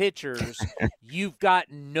 8,000 pitchers. You've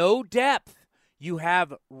got no depth. You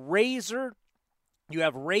have razor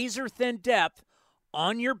thin depth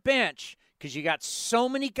on your bench because you got so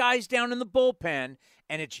many guys down in the bullpen,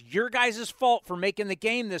 and it's your guys' fault for making the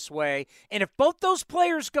game this way. And if both those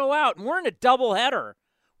players go out, and we're in a doubleheader,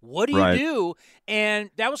 what do you do? And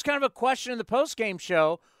that was kind of a question in the postgame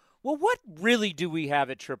show. Well, what really do we have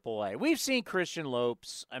at AAA? We've seen Christian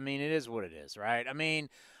Lopes. I mean, it is what it is, right? I mean,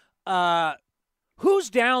 who's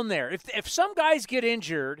down there? If some guys get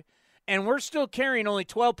injured and we're still carrying only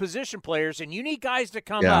 12 position players and you need guys to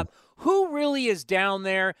come up, who really is down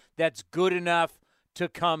there that's good enough to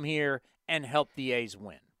come here and help the A's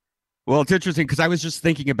win? Well, it's interesting because I was just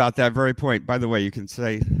thinking about that very point. By the way, you can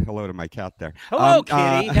say hello to my cat there. Hello,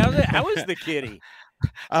 kitty. How is the kitty?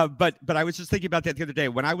 But I was just thinking about that the other day.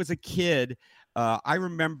 When I was a kid, I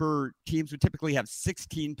remember teams would typically have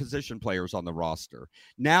 16 position players on the roster.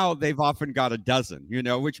 Now they've often got a dozen,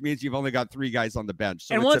 which means you've only got 3 guys on the bench.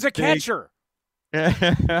 So and one's a catcher.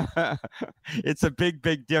 It's a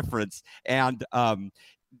big difference. And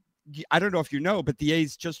I don't know if you know, but the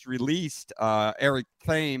A's just released Eric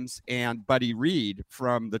Thames and Buddy Reed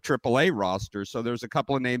from the AAA roster. So there's a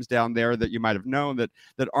couple of names down there that you might have known that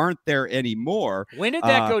aren't there anymore. When did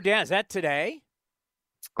that go down? Is that today?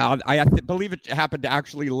 I believe it happened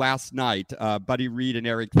actually last night. Buddy Reed and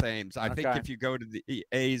Eric Thames. I think if you go to the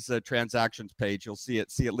A's transactions page, you'll see it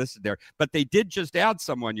listed there. But they did just add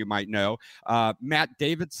someone you might know, Matt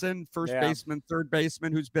Davidson, first baseman, third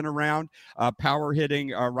baseman, who's been around, power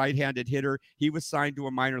hitting, right-handed hitter. He was signed to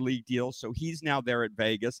a minor league deal, so he's now there at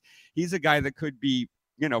Vegas. He's a guy that could be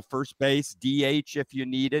first base, DH if you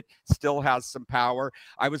need it, still has some power.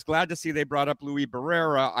 I was glad to see they brought up Luis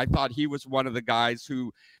Barrera. I thought he was one of the guys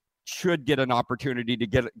who should get an opportunity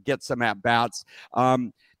to get some at-bats.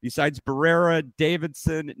 Besides Barrera,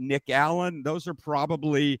 Davidson, Nick Allen, those are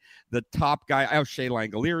probably the top guy. Oh, Shea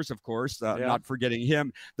Langoliers, of course, not forgetting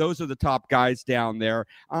him. Those are the top guys down there.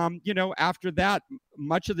 After that,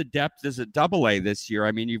 much of the depth is at AA this year.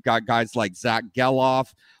 I mean, you've got guys like Zach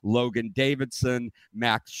Geloff, Logan Davidson,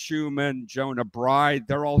 Max Schumann, Jonah Bride.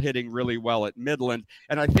 They're all hitting really well at Midland.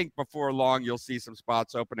 And I think before long, you'll see some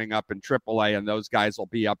spots opening up in AAA, and those guys will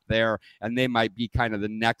be up there, and they might be kind of the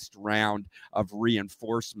next round of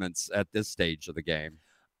reinforcements at this stage of the game.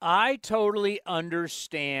 I totally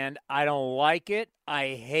understand. I don't like it. I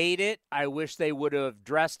hate it. I wish they would have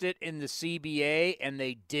addressed it in the CBA, and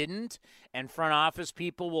they didn't. And front office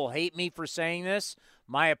people will hate me for saying this.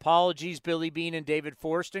 My apologies, Billy Beane and David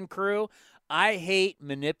Forst and crew. I hate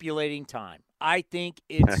manipulating time. I think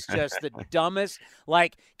it's just the dumbest.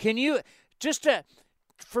 Like, can you just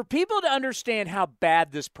for people to understand how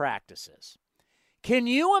bad this practice is, can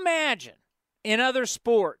you imagine in other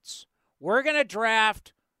sports, we're going to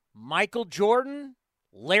draft Michael Jordan,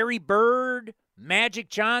 Larry Bird, Magic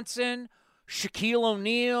Johnson, Shaquille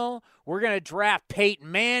O'Neal. We're going to draft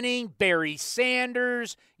Peyton Manning, Barry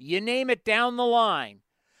Sanders, you name it down the line.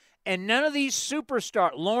 And none of these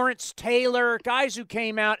superstars, Lawrence Taylor, guys who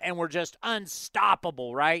came out and were just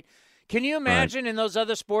unstoppable, right? Can you imagine in those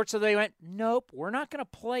other sports that they went, nope, we're not going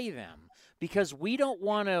to play them because we don't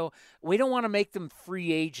want to make them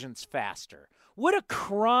free agents faster. What a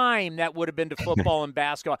crime that would have been to football and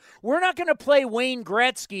basketball. We're not going to play Wayne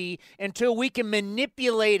Gretzky until we can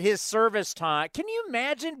manipulate his service time. Can you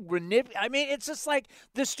imagine? I mean, it's just like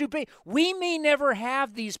the stupid. We may never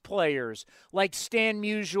have these players like Stan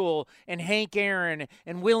Musial and Hank Aaron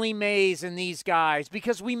and Willie Mays and these guys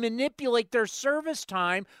because we manipulate their service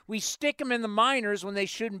time. We stick them in the minors when they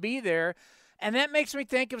shouldn't be there. And that makes me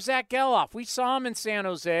think of Zach Geloff. We saw him in San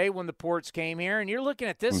Jose when the Ports came here, and you're looking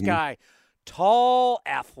at this guy. Tall,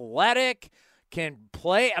 athletic, can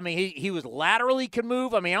play. I mean, he was laterally can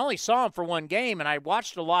move. I mean, I only saw him for one game, and I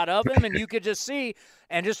watched a lot of him, and you could just see,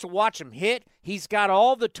 and just to watch him hit, he's got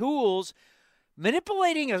all the tools.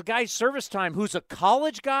 Manipulating a guy's service time who's a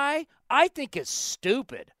college guy, I think is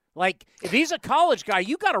stupid. Like, if he's a college guy,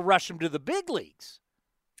 you got to rush him to the big leagues.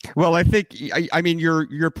 Well, I think, I mean,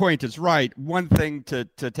 your point is right. One thing to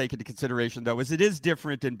take into consideration, though, is it is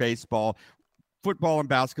different in baseball. Football and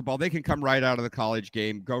basketball, they can come right out of the college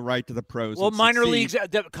game, go right to the pros. Well, minor leagues,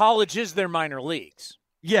 college is their minor leagues.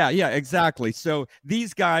 Yeah, exactly. So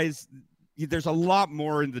these guys, there's a lot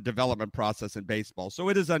more in the development process in baseball. So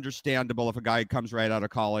it is understandable if a guy comes right out of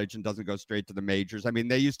college and doesn't go straight to the majors. I mean,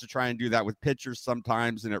 they used to try and do that with pitchers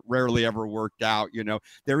sometimes, and it rarely ever worked out. You know,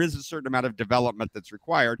 there is a certain amount of development that's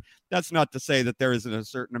required. That's not to say that there isn't a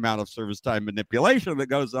certain amount of service time manipulation that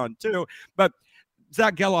goes on too, but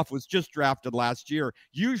Zach Geloff was just drafted last year.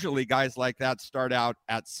 Usually guys like that start out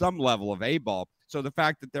at some level of A-ball. So the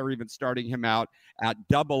fact that they're even starting him out at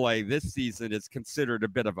AA this season is considered a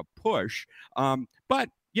bit of a push. But,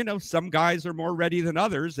 you know, some guys are more ready than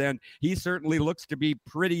others, and he certainly looks to be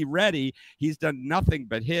pretty ready. He's done nothing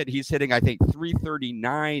but hit. He's hitting, I think,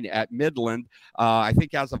 339 at Midland. I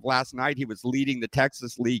think as of last night, he was leading the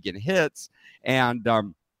Texas League in hits. And,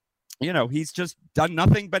 you know, he's just done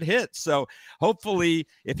nothing but hit. So hopefully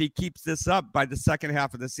if he keeps this up by the second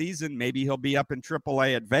half of the season, maybe he'll be up in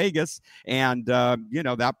AAA at Vegas. And, you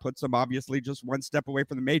know, that puts him obviously just one step away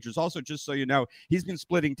from the majors. Also, just so you know, he's been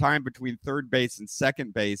splitting time between third base and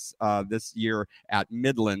second base this year at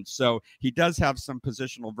Midland. So he does have some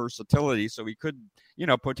positional versatility. So he could, you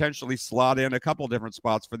know, potentially slot in a couple different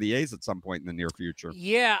spots for the A's at some point in the near future.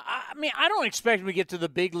 Yeah. I mean, I don't expect him to get to the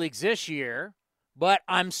big leagues this year. But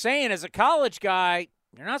I'm saying as a college guy,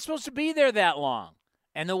 you're not supposed to be there that long.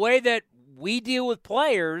 And the way that we deal with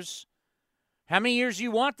players, how many years do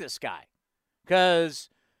you want this guy? Because,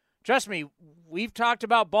 trust me, we've talked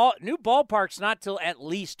about new ballparks not till at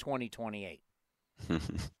least 2028.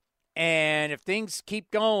 And if things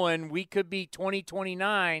keep going, we could be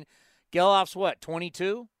 2029. Geloff's what,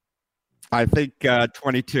 22? I think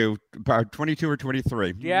 22 or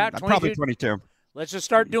 23. Yeah, 22. Probably 22. Let's just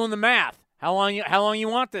start doing the math. How long you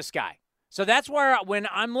want this guy? So that's where when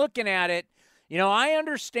I'm looking at it, you know, I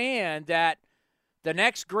understand that the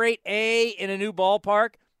next great A in a new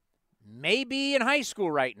ballpark may be in high school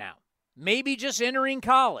right now, maybe just entering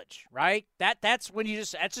college, right? That's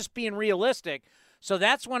just being realistic. So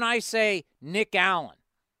that's when I say Nick Allen.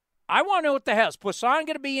 I want to know what the hell is Poisson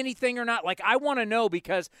going to be anything or not? Like, I want to know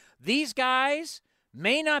because these guys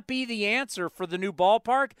may not be the answer for the new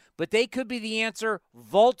ballpark, but they could be the answer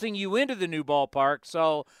vaulting you into the new ballpark.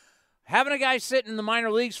 So having a guy sit in the minor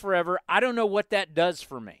leagues forever, I don't know what that does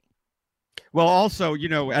for me. Well, also, you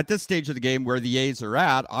know, at this stage of the game where the A's are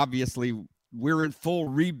at, obviously we're in full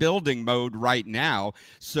rebuilding mode right now.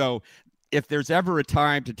 So if there's ever a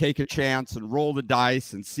time to take a chance and roll the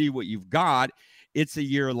dice and see what you've got, it's a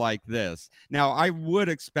year like this. Now, I would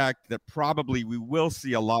expect that probably we will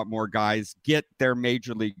see a lot more guys get their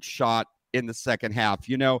major league shot in the second half.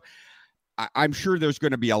 You know, I'm sure there's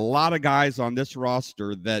going to be a lot of guys on this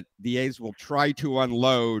roster that the A's will try to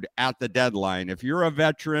unload at the deadline. If you're a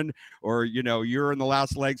veteran or, you know, you're in the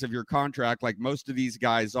last legs of your contract, like most of these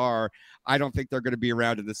guys are, I don't think they're going to be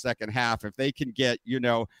around in the second half. If they can get, you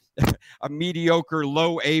know, a mediocre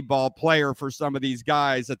low A-ball player for some of these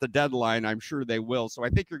guys at the deadline, I'm sure they will. So I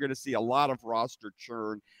think you're going to see a lot of roster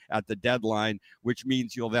churn at the deadline, which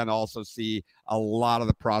means you'll then also see a lot of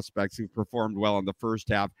the prospects who've performed well in the first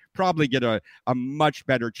half probably get a much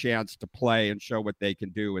better chance to play and show what they can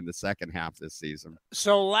do in the second half this season.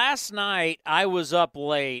 So last night I was up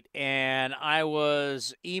late and I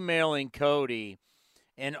was emailing Cody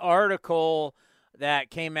an article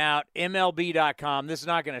that came out, MLB.com. This is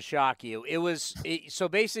not going to shock you. So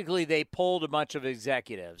basically they polled a bunch of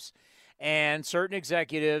executives, and certain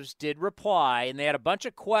executives did reply, and they had a bunch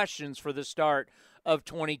of questions for the start of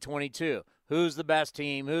 2022. Who's the best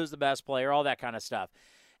team? Who's the best player? All that kind of stuff.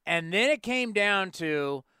 And then it came down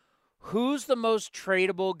to who's the most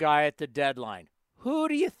tradable guy at the deadline? Who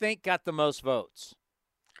do you think got the most votes?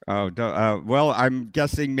 Well, I'm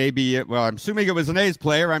guessing I'm assuming it was an A's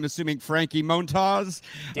player. I'm assuming Frankie Montas.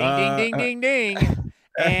 Ding, ding.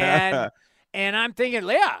 And I'm thinking,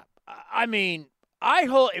 yeah, I mean,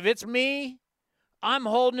 if it's me, I'm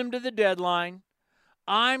holding him to the deadline.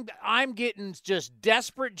 I'm getting just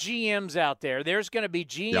desperate GMs out there. There's going to be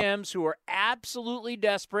GMs who are absolutely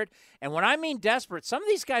desperate. And when I mean desperate, some of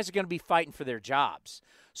these guys are going to be fighting for their jobs.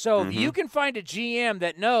 So if you can find a GM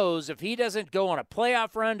that knows if he doesn't go on a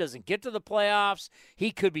playoff run, doesn't get to the playoffs,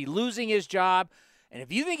 he could be losing his job. And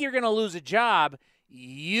if you think you're going to lose a job,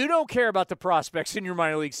 you don't care about the prospects in your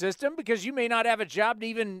minor league system because you may not have a job to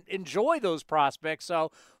even enjoy those prospects.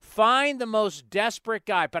 So find the most desperate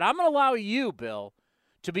guy. But I'm going to allow you, Bill,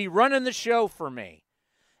 to be running the show for me.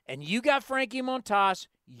 And you got Frankie Montas.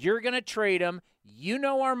 You're going to trade him. You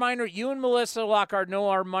and Melissa Lockhart know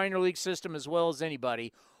our minor league system as well as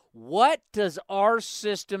anybody. What does our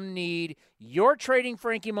system need? You're trading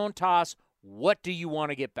Frankie Montas. What do you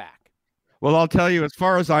want to get back? Well, I'll tell you, as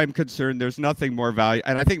far as I'm concerned, there's nothing more valuable.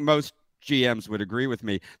 And I think most GMs would agree with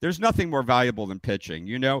me. There's nothing more valuable than pitching.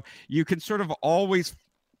 You can sort of always,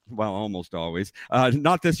 well, almost always,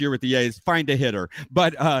 not this year with the A's, find a hitter.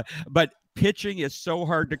 But pitching is so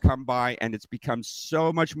hard to come by, and it's become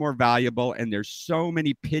so much more valuable, and there's so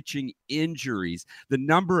many pitching injuries. The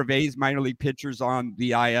number of A's minor league pitchers on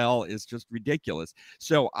the IL is just ridiculous.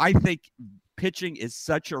 So I think pitching is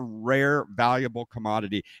such a rare, valuable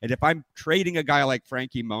commodity. And if I'm trading a guy like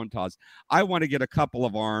Frankie Montas, I want to get a couple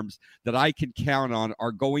of arms that I can count on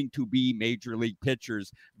are going to be major league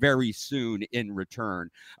pitchers very soon in return.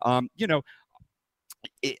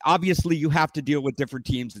 Obviously, you have to deal with different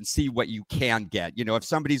teams and see what you can get. If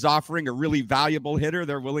somebody's offering a really valuable hitter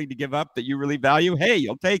they're willing to give up that you really value, hey,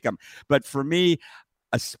 you'll take them. But for me,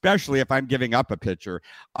 especially if I'm giving up a pitcher,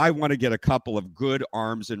 I want to get a couple of good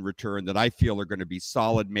arms in return that I feel are going to be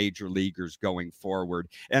solid major leaguers going forward.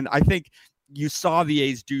 And I think you saw the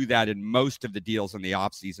A's do that in most of the deals in the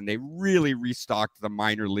offseason. They really restocked the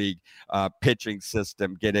minor league pitching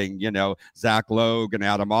system, getting, Zach Logue and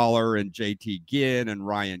Adam Oller and JT Ginn and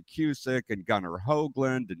Ryan Cusick and Gunnar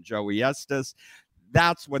Hoagland and Joey Estes.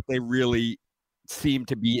 That's what they really seem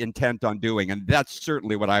to be intent on doing. And that's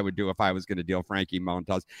certainly what I would do if I was going to deal Frankie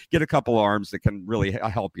Montas. Get a couple arms that can really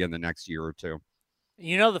help you in the next year or two.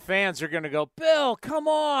 The fans are going to go, Bill, come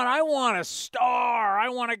on. I want a star. I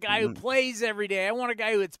want a guy who plays every day. I want a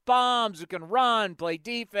guy who hits bombs, who can run, play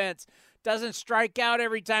defense, doesn't strike out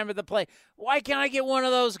every time at the plate. Why can't I get one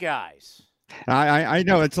of those guys? I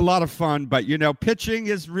know it's a lot of fun, but pitching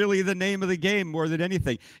is really the name of the game more than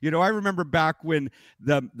anything. I remember back when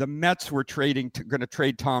the Mets were going to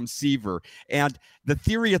trade Tom Seaver, and the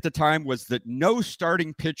theory at the time was that no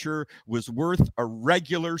starting pitcher was worth a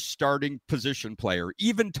regular starting position player,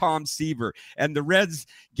 even Tom Seaver, and the Reds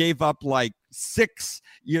gave up like 6,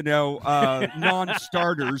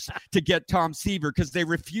 non-starters to get Tom Seaver because they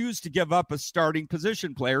refused to give up a starting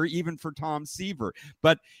position player, even for Tom Seaver.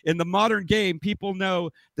 But in the modern game, people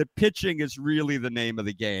know that pitching is really the name of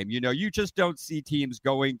the game. You just don't see teams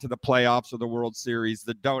going to the playoffs or the World Series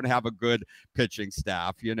that don't have a good pitching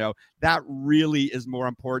staff. That really is more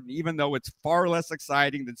important, even though it's far less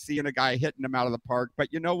exciting than seeing a guy hitting them out of the park.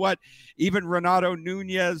 But you know what? Even Renato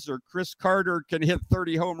Nunez or Chris Carter can hit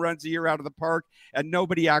 30 home runs a year out of the park, and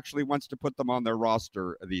nobody actually wants to put them on their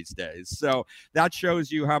roster these days. So that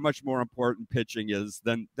shows you how much more important pitching is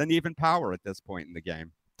than even power at this point in the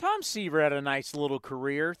game. Tom Seaver had a nice little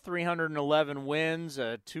career, 311 wins,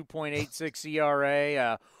 a 2.86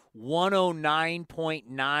 ERA,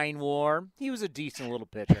 109.9 WAR. He was a decent little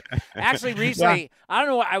pitcher. Actually, recently, I don't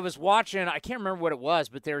know what I was watching. I can't remember what it was,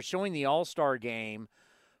 but they were showing the All-Star game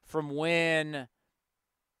from when –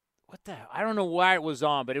 I don't know why it was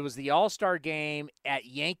on, but it was the All-Star game at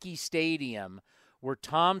Yankee Stadium where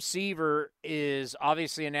Tom Seaver is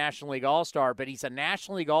obviously a National League All-Star, but he's a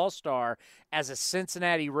National League All-Star as a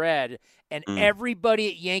Cincinnati Red, and everybody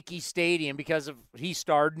at Yankee Stadium, because he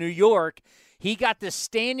starred New York, he got this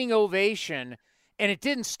standing ovation, and it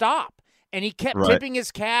didn't stop. And he kept tipping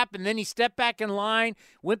his cap, and then he stepped back in line,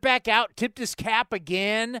 went back out, tipped his cap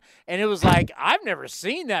again, and it was like, I've never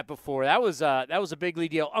seen that before. That was a big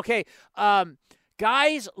league deal. Okay,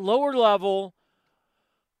 guys, lower level,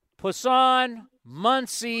 Poisson,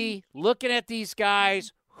 Muncy, looking at these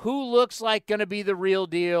guys, who looks like going to be the real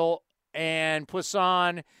deal? And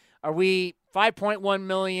Poisson, are we $5.1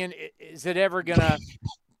 million? Is it ever gonna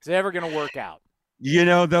work out?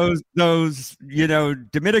 those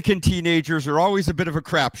Dominican teenagers are always a bit of a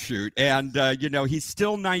crapshoot, and he's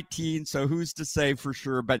still 19, so who's to say for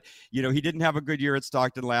sure? But he didn't have a good year at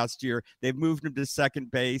Stockton last year. They've moved him to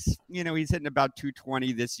second base. He's hitting about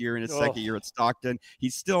 220 this year in his second year at Stockton.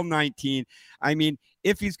 He's still 19. I mean,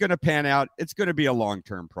 if he's going to pan out, it's going to be a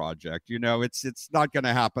long-term project. It's not going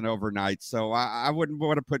to happen overnight. So I wouldn't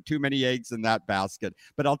want to put too many eggs in that basket.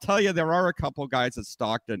 But I'll tell you, there are a couple guys at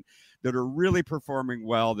Stockton that are really performing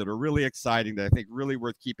well, that are really exciting, that I think really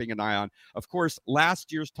worth keeping an eye on. Of course,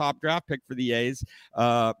 last year's top draft pick for the A's,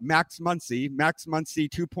 Max Muncy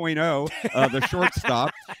 2.0, the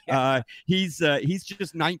shortstop. He's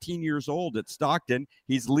just 19 years old at Stockton.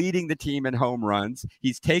 He's leading the team in home runs.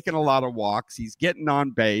 He's taken a lot of walks. He's getting on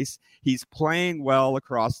base. He's playing well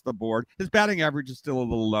across the board. His batting average is still a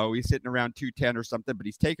little low. He's hitting around 210 or something, but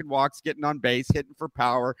he's taking walks, getting on base, hitting for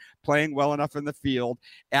power, playing well enough in the field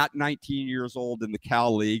at 19 years old in the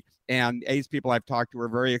Cal League. And A's people I've talked to are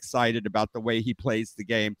very excited about the way he plays the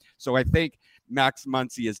game. So I think Max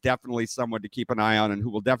Muncy is definitely someone to keep an eye on and who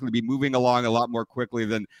will definitely be moving along a lot more quickly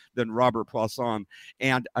than Robert Poisson.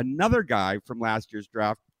 And another guy from last year's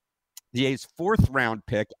draft, the A's fourth-round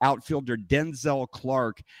pick, outfielder Denzel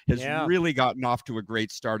Clark, has really gotten off to a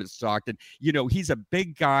great start at Stockton. He's a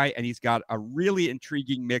big guy, and he's got a really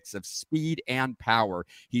intriguing mix of speed and power.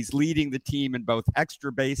 He's leading the team in both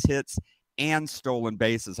extra base hits and stolen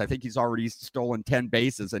bases. I think he's already stolen 10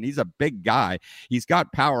 bases, and he's a big guy. He's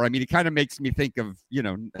got power. I mean, he kind of makes me think of,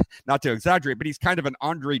 not to exaggerate, but he's kind of an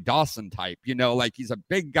Andre Dawson type, like he's a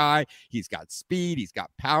big guy. He's got speed. He's got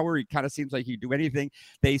power. He kind of seems like he'd do anything.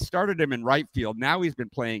 They started him in right field. Now he's been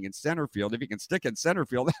playing in center field. If he can stick in center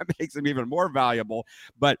field, that makes him even more valuable.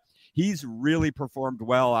 But he's really performed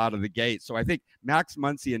well out of the gate. So I think Max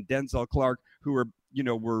Muncy and Denzel Clark, who were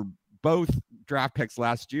both draft picks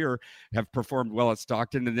last year, have performed well at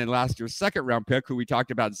Stockton. And then last year's second round pick, who we talked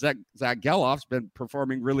about, Zach Geloff's been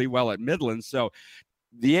performing really well at Midland. So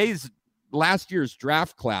the A's last year's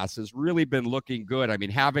draft class has really been looking good. I mean,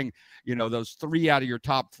 having, those 3 out of your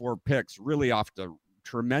top 4 picks really off to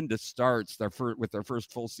tremendous starts with their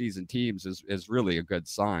first full season teams is really a good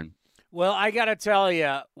sign. Well, I got to tell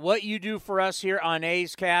you, what you do for us here on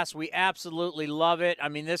A's Cast, we absolutely love it. I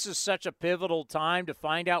mean, this is such a pivotal time to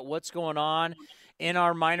find out what's going on in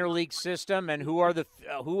our minor league system and who are the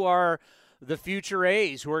future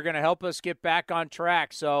A's who are going to help us get back on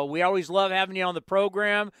track. So we always love having you on the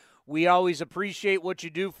program. We always appreciate what you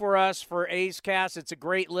do for us for A's Cast. It's a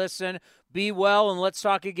great listen. Be well, and let's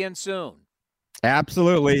talk again soon.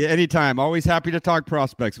 Absolutely. Anytime. Always happy to talk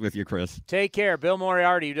prospects with you, Chris. Take care. Bill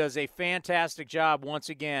Moriarty, who does a fantastic job once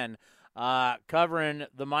again covering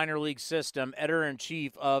the minor league system,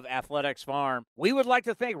 editor-in-chief of Athletics Farm. We would like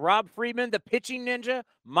to thank Rob Friedman, the pitching ninja,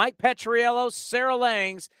 Mike Petriello, Sarah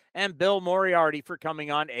Langs, and Bill Moriarty for coming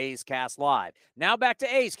on A's Cast Live. Now back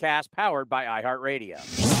to A's Cast, powered by iHeartRadio.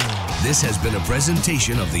 This has been a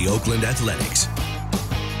presentation of the Oakland Athletics.